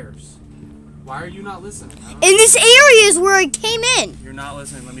downstairs. Why are you not listening? I don't In this area is where I came in. You're not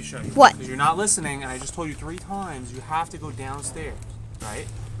listening. Let me show you. What? Because you're not listening, and I just told you 3 times. You have to go downstairs, right?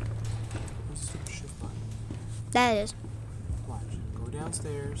 Where's the super shift button? That is. Watch. Go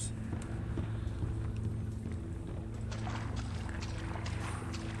downstairs.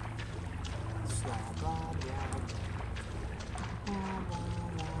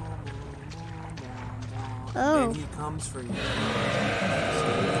 Oh. And he comes for you. What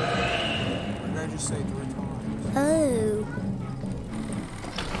did I just say 3 times? Oh.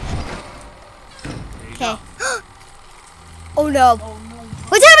 There you Okay. go. Oh no.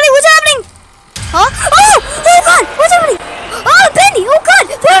 What's happening? What's happening? Huh? Oh! Oh god! What's happening? Oh, Bendy! Oh god!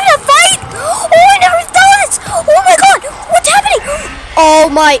 They're having a fight! Oh, I never thought this! Oh my god! What's happening? Oh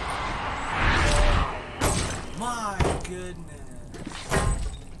my. My goodness.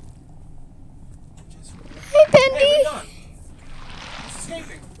 Hey, Hey, Bendy! what are you doing? He's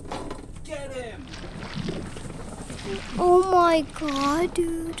escaping. Get him. Oh my god,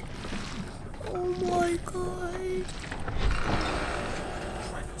 dude. Oh my god.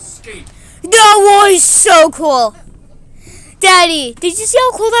 Trying to escape. That was so cool. Daddy, did you see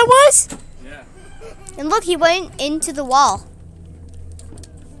how cool that was? Yeah. And look, he went into the wall.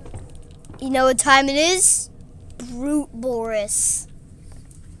 You know what time it is? Brute Boris.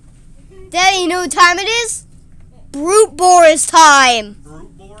 Daddy, you know what time it is? Brute Boris time.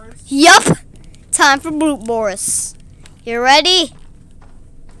 Brute Boris? Yup. Time for Brute Boris. You ready?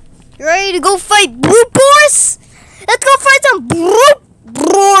 You ready to go fight Brute Boris? Let's go fight some Brute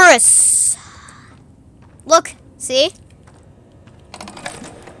Boris. Look, see?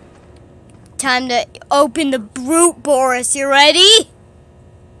 Time to open the Brute Boris. You ready?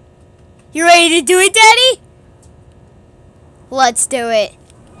 You ready to do it, Daddy? Let's do it.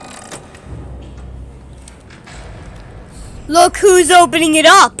 Look who's opening it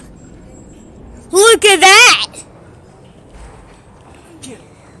up. Look at that.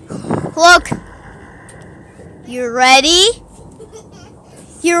 Look. You ready?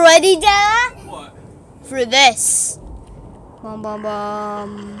 You ready, Dad? What? For this. Bum, bum,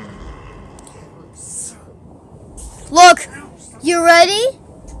 bum. Look. You ready?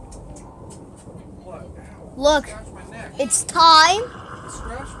 What? Look. Scratch my neck. It's time.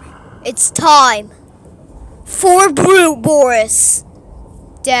 Scratch me. It's time for Brute Boris.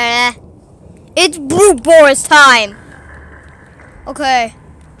 Dad. It's Brute Boris time. Okay.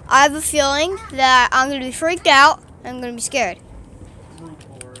 I have a feeling that I'm going to be freaked out. And I'm going to be scared.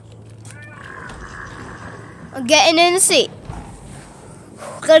 Brute Boris. I'm getting in the seat.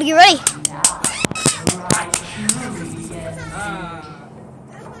 Gotta get ready.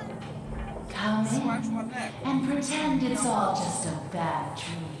 Come Scratch in my neck. and pretend it's all just a bad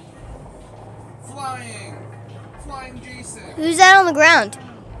dream. Flying. Flying Jason. Who's that on the ground?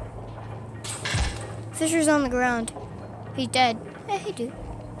 Fisher's on the ground. He's dead. Hey, dude.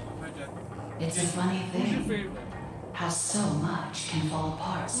 Hi, Jack. It's a funny Who's your thing favorite? how so much can fall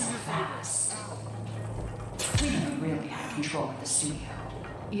apart so fast. We never really had control of the studio.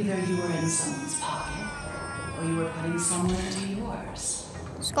 Either you were in someone's pocket, or you were putting someone into yours.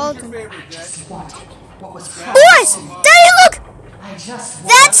 Who's Skeleton. your favorite, Jack? Just wanted what was Boris! Daddy, look! I just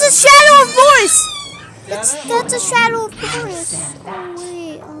That's a shadow of Boris! Dada? That's a shadow of Boris. understand that.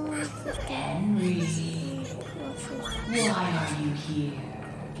 Wait, Henry, why are you here?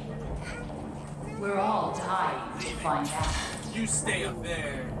 We're all dying to find out. You stay up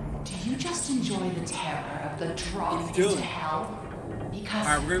there. Do you just enjoy the terror of the drop What are you into doing? hell? Because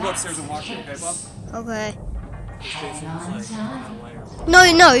Alright, we're gonna go that's upstairs and the watch it, okay, case. Bob? Okay. Hang on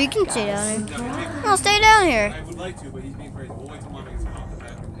tight. No, you can stay down here. No, take- No, stay down here. I would like to, but he's being crazy. We'll wait till Mom gets him off the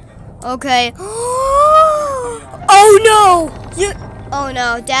bed. Okay. Oh no! You. Oh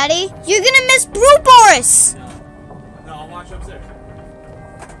no, Daddy, you're gonna miss Brute Boris. No. No, I'll watch upstairs.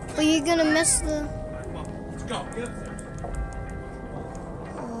 But you're gonna miss the. Alright, come on. Let's go. Get upstairs.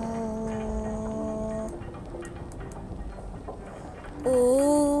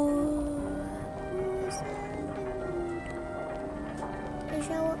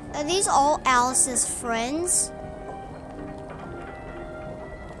 Are these all Alice's friends?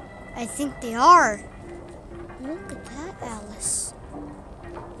 I think they are. Look at that, Alice.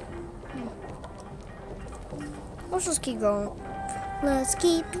 Let's just keep going. Let's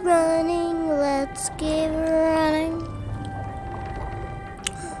keep running. Let's keep running.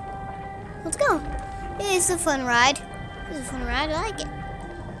 Let's go. It's a fun ride. It's a fun ride. I like it.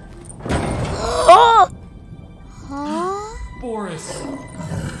 Huh? Boris!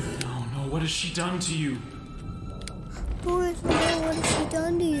 No, what has she done to you? Boris, what has she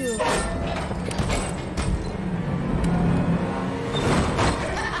done to you?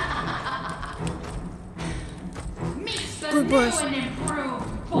 Meet the Good new Boris. and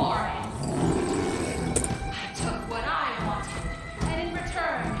improved Boris. I took what I wanted, and in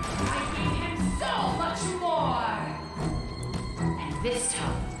return, I gave him so much more. And this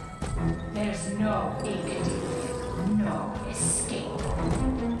time, there's no escape. No escape.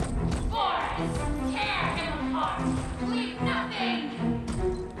 Boris, tear him apart. Leave nothing.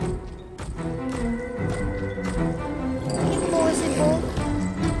 Boris,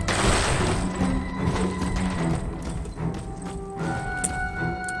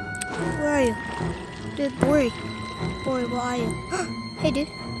 where are you? Dude, boy, where are you? Hey, dude.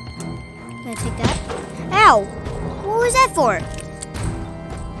 Gonna take that. Ow! What was that for?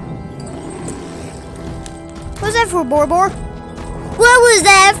 What was that for, Bor? What was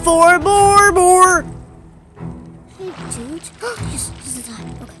that for, Bor? Hey, dude. Yes, this is the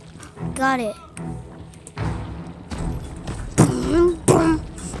time. Okay. Got it. Boom, boom,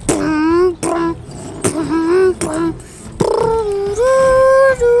 boom, boom, boom, boom.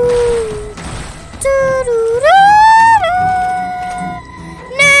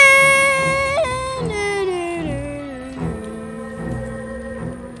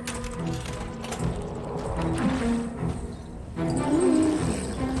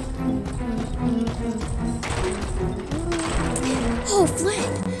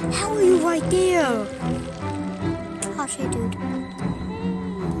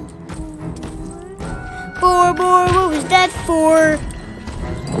 that for?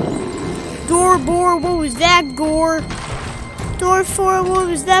 Door bore, what was that, gore? Door 4, what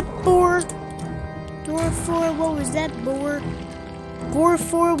was that, bore? Door 4, what was that, bore? Gore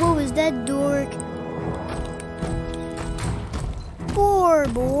 4, what was that, dork? Bore.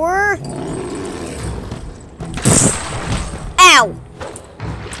 Ow!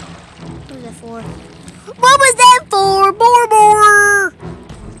 What was that for? What was that for? Bore!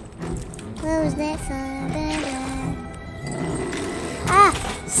 What was that for? Ah!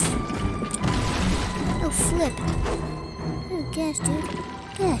 Oh, flip. Oh, gosh, dude.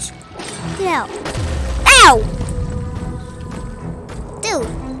 Gosh. Get out. Ow! Dude.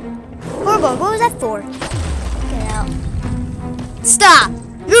 Horrible, what was that for? Get out. Stop!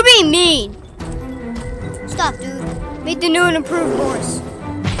 You're being mean! Stop, dude. Make the new and improved Boris.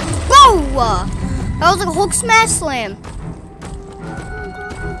 Whoa! That was like a Hulk smash slam.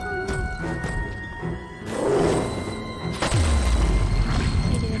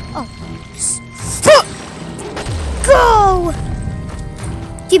 Hey, dude. Oh. Go!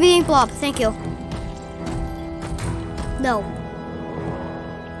 Give me the ink blob, thank you. No.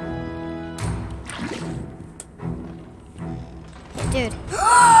 Hey, dude.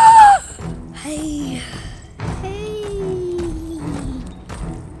 Hey.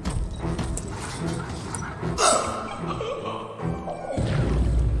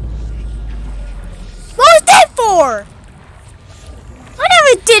 What was that for? I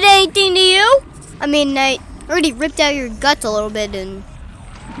never did anything to you. I mean, I already ripped out your guts a little bit and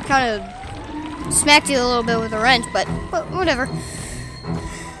kind of smacked you a little bit with a wrench, but whatever.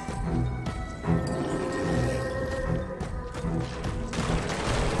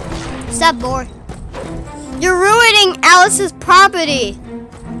 Stop, boy. You're ruining Alice's property.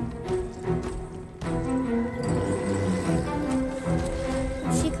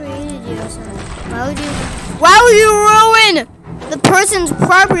 She created you, so why would you ruin the person's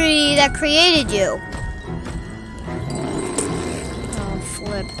property that created you? Oh,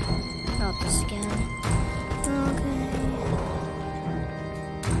 flip. Not this again.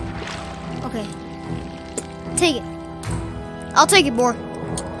 Okay. Take it. I'll take it, boy.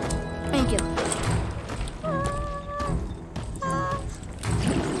 Thank you.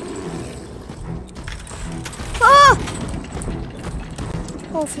 Ah!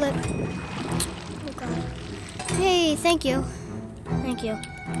 Oh, flip. Oh, God. Hey, thank you. Thank you.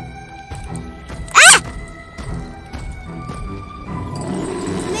 Ah!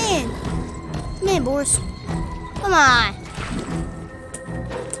 Man, Boris. Come on.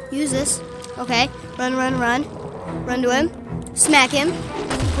 Use this. Okay. Run. Run to him. Smack him.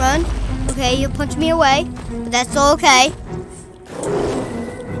 Run. Okay, you'll punch me away, but that's all okay.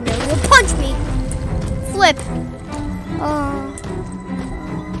 And then you'll punch me. Flip. Oh.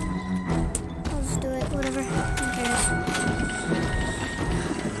 I'll just do it. Whatever. Who cares?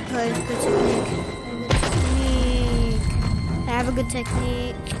 Good technique. I have a good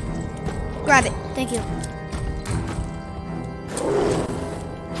technique. Grab it. Thank you.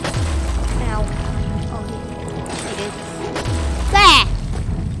 Ow. Oh, he did. There!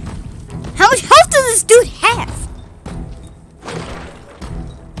 How much health does this dude have?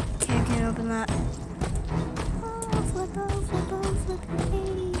 Okay, I can't open that. Oh, flip.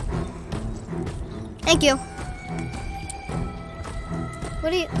 Hey. Thank you.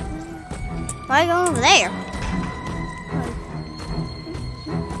 What are you... Why are you going over there?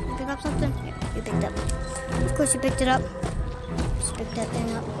 You pick up something? Here, you picked up. Of course you picked it up. Just pick that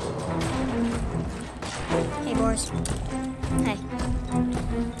thing up. Hey, Boris. Hey.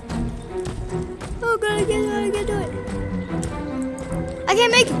 Oh God, I can't do it. I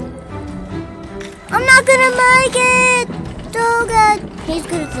can't make it. I'm not gonna make it. Oh God. He's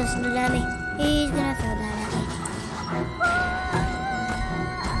gonna throw something at me. He's gonna throw that at me.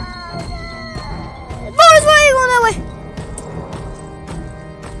 Boris, why are you going that way?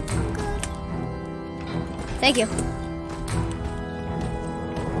 Oh God. Thank you.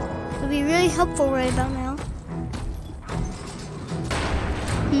 It'll be really helpful right about now.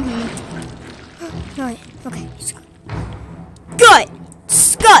 Right. Okay. Good.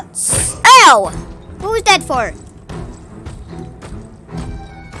 Guts. Ow! What was that for?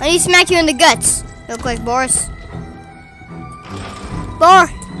 I need to smack you in the guts. Real quick, Boris. Bor.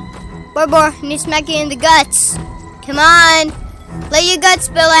 I need to smack you in the guts. Come on. Let your guts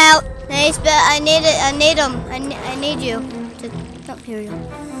spill out. I need it. I need them. I need you. Oh, here we go.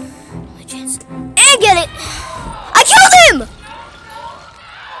 My chance. And get it. I killed him!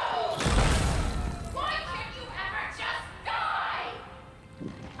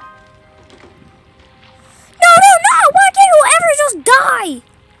 Die!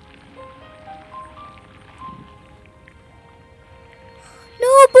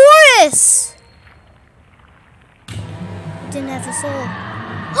 Ouroboros! Didn't have a soul.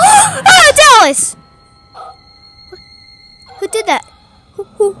 Ah, Dallas! Who did that? Who?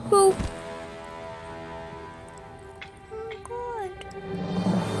 Oh God!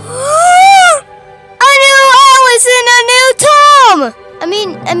 A new Alice and a new Tom. I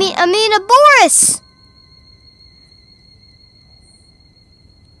mean a Boris.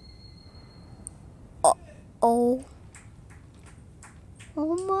 Oh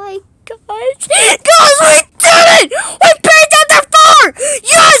my gosh! Guys, we did it! We paid out the 4!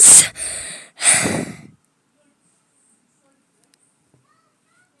 Yes!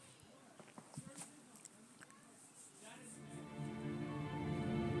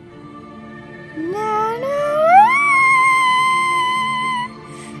 Na, na,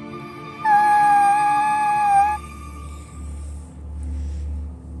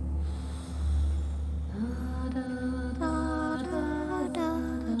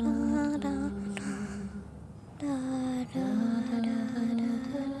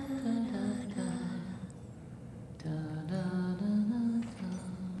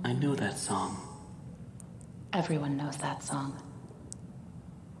 I know that song. Everyone knows that song.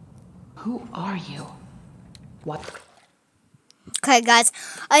 Who are you? What? Okay, guys,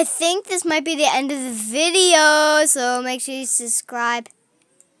 I think this might be the end of the video, so make sure you subscribe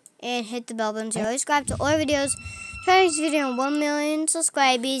and hit the bell button so you always subscribe to all our videos. Try this video on 1 million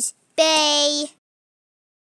subscribers. Bye!